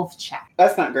solve check.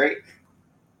 That's not great.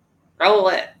 Roll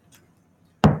it.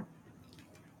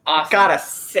 Awesome. Got a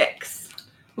 6.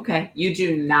 Okay, you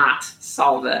do not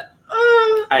solve it.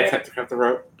 I attempt to grab the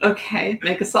rope. Okay,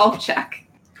 make a solve check.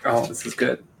 Oh, this is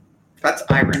good. That's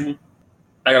irony.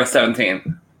 I got a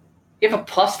 17. You have a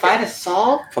 +5 to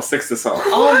solve? Plus 6 to solve.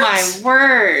 Oh my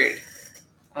word.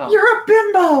 Oh. You're a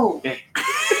bimbo!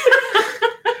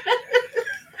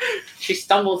 She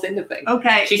stumbles into things.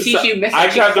 Okay, She sees you missing. I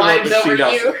She grabbed the rope, climbs but she over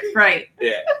doesn't. you. right.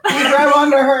 You grab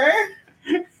onto her.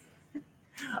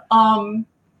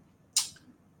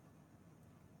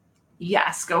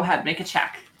 Yes, go ahead, make a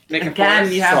check. Make a Again,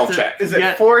 force. you have Solve to. check. Is it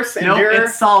Yeah. force, Nope, endure?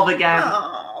 it's solve again.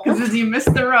 Oh. Because as you miss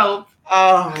the rope,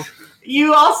 Oh.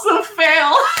 you also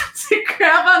fail to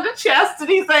grab onto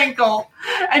Chastity's ankle,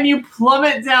 and you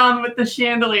plummet down with the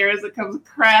chandelier as it comes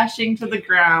crashing to the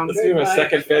ground. Let's give him a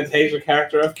second Fantasia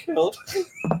character I've killed.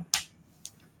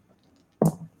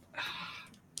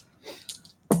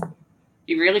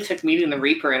 You really took meeting the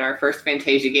Reaper in our first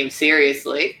Fantasia game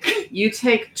seriously. You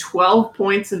take 12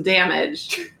 points of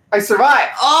damage. I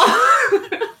survived.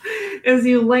 Oh! As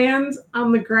you land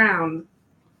on the ground,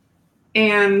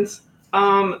 and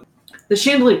the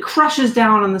chandelier crushes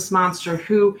down on this monster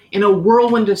who, in a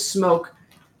whirlwind of smoke,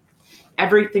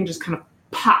 everything just kind of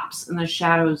pops and the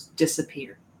shadows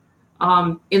disappear.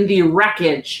 In the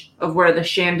wreckage of where the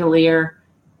chandelier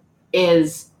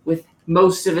is, with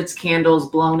most of its candles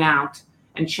blown out,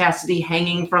 and Chastity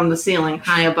hanging from the ceiling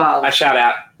high above. I shout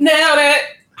out. Nailed it!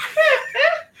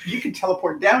 You can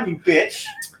teleport down, you bitch.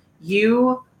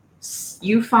 You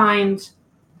find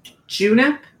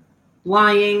Junip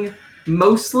lying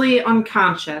mostly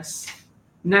unconscious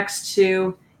next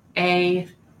to a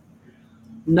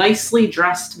nicely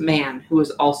dressed man who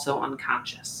is also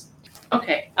unconscious.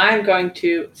 Okay, I'm going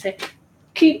to say,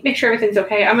 can you make sure everything's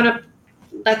okay? I'm gonna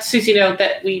let Susie know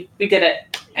that we did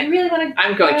it. I really want to.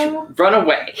 I'm going to run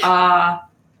away.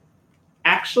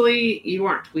 Actually, you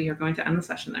aren't. We are going to end the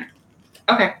session there.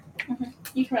 Okay.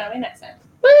 You can run away next time.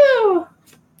 Woo!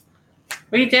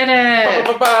 We did it.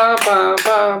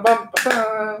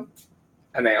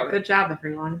 I nailed it. Good job,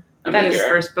 everyone. I'm That is here.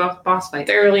 first boss fight.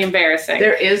 Thoroughly embarrassing.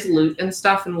 There is loot and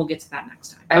stuff, and we'll get to that next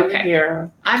time. I'm Okay. here.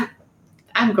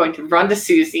 I'm going to run to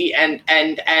Susie and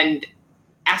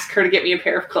ask her to get me a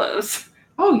pair of clothes.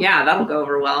 Oh yeah, that'll go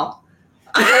over well.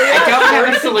 I don't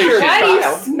have a solution. Why do you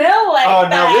Child. smell like Oh that?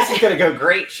 no, this is gonna go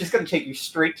great. She's gonna take you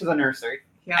straight to the nursery.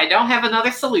 I don't have another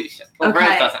solution. Well, Okay.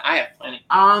 Brett doesn't. I have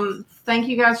plenty. Thank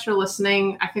you guys for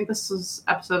listening. I think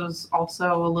episode is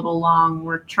also a little long.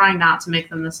 We're trying not to make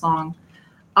them this long.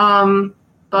 But I'm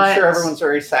sure everyone's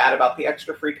very sad about the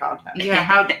extra free content.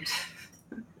 yeah,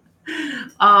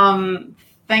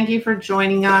 thank you for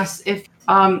joining us.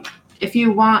 If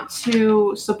you want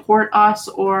to support us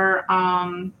or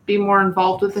be more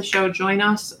involved with the show, join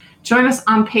us. Join us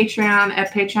on Patreon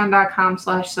at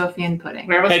patreon.com/SophieandPudding.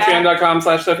 Where was that?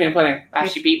 Patreon.com/SophieandPudding. Ah,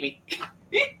 she beat me.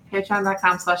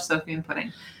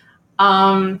 Patreon.com/SophieandPudding.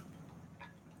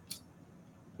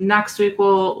 Next week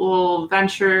we'll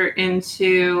venture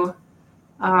into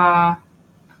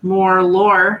more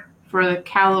lore for the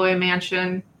Calloway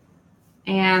Mansion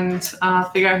and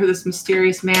figure out who this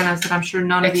mysterious man is that I'm sure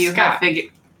none of It's you have Scott.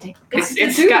 figured.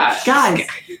 It's Scott. Guys,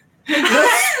 The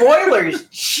spoilers,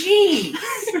 jeez.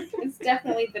 It's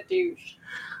definitely the douche.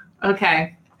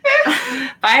 okay.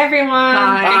 Bye, everyone.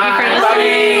 Bye. Thank you for Bye.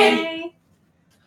 listening. Bye.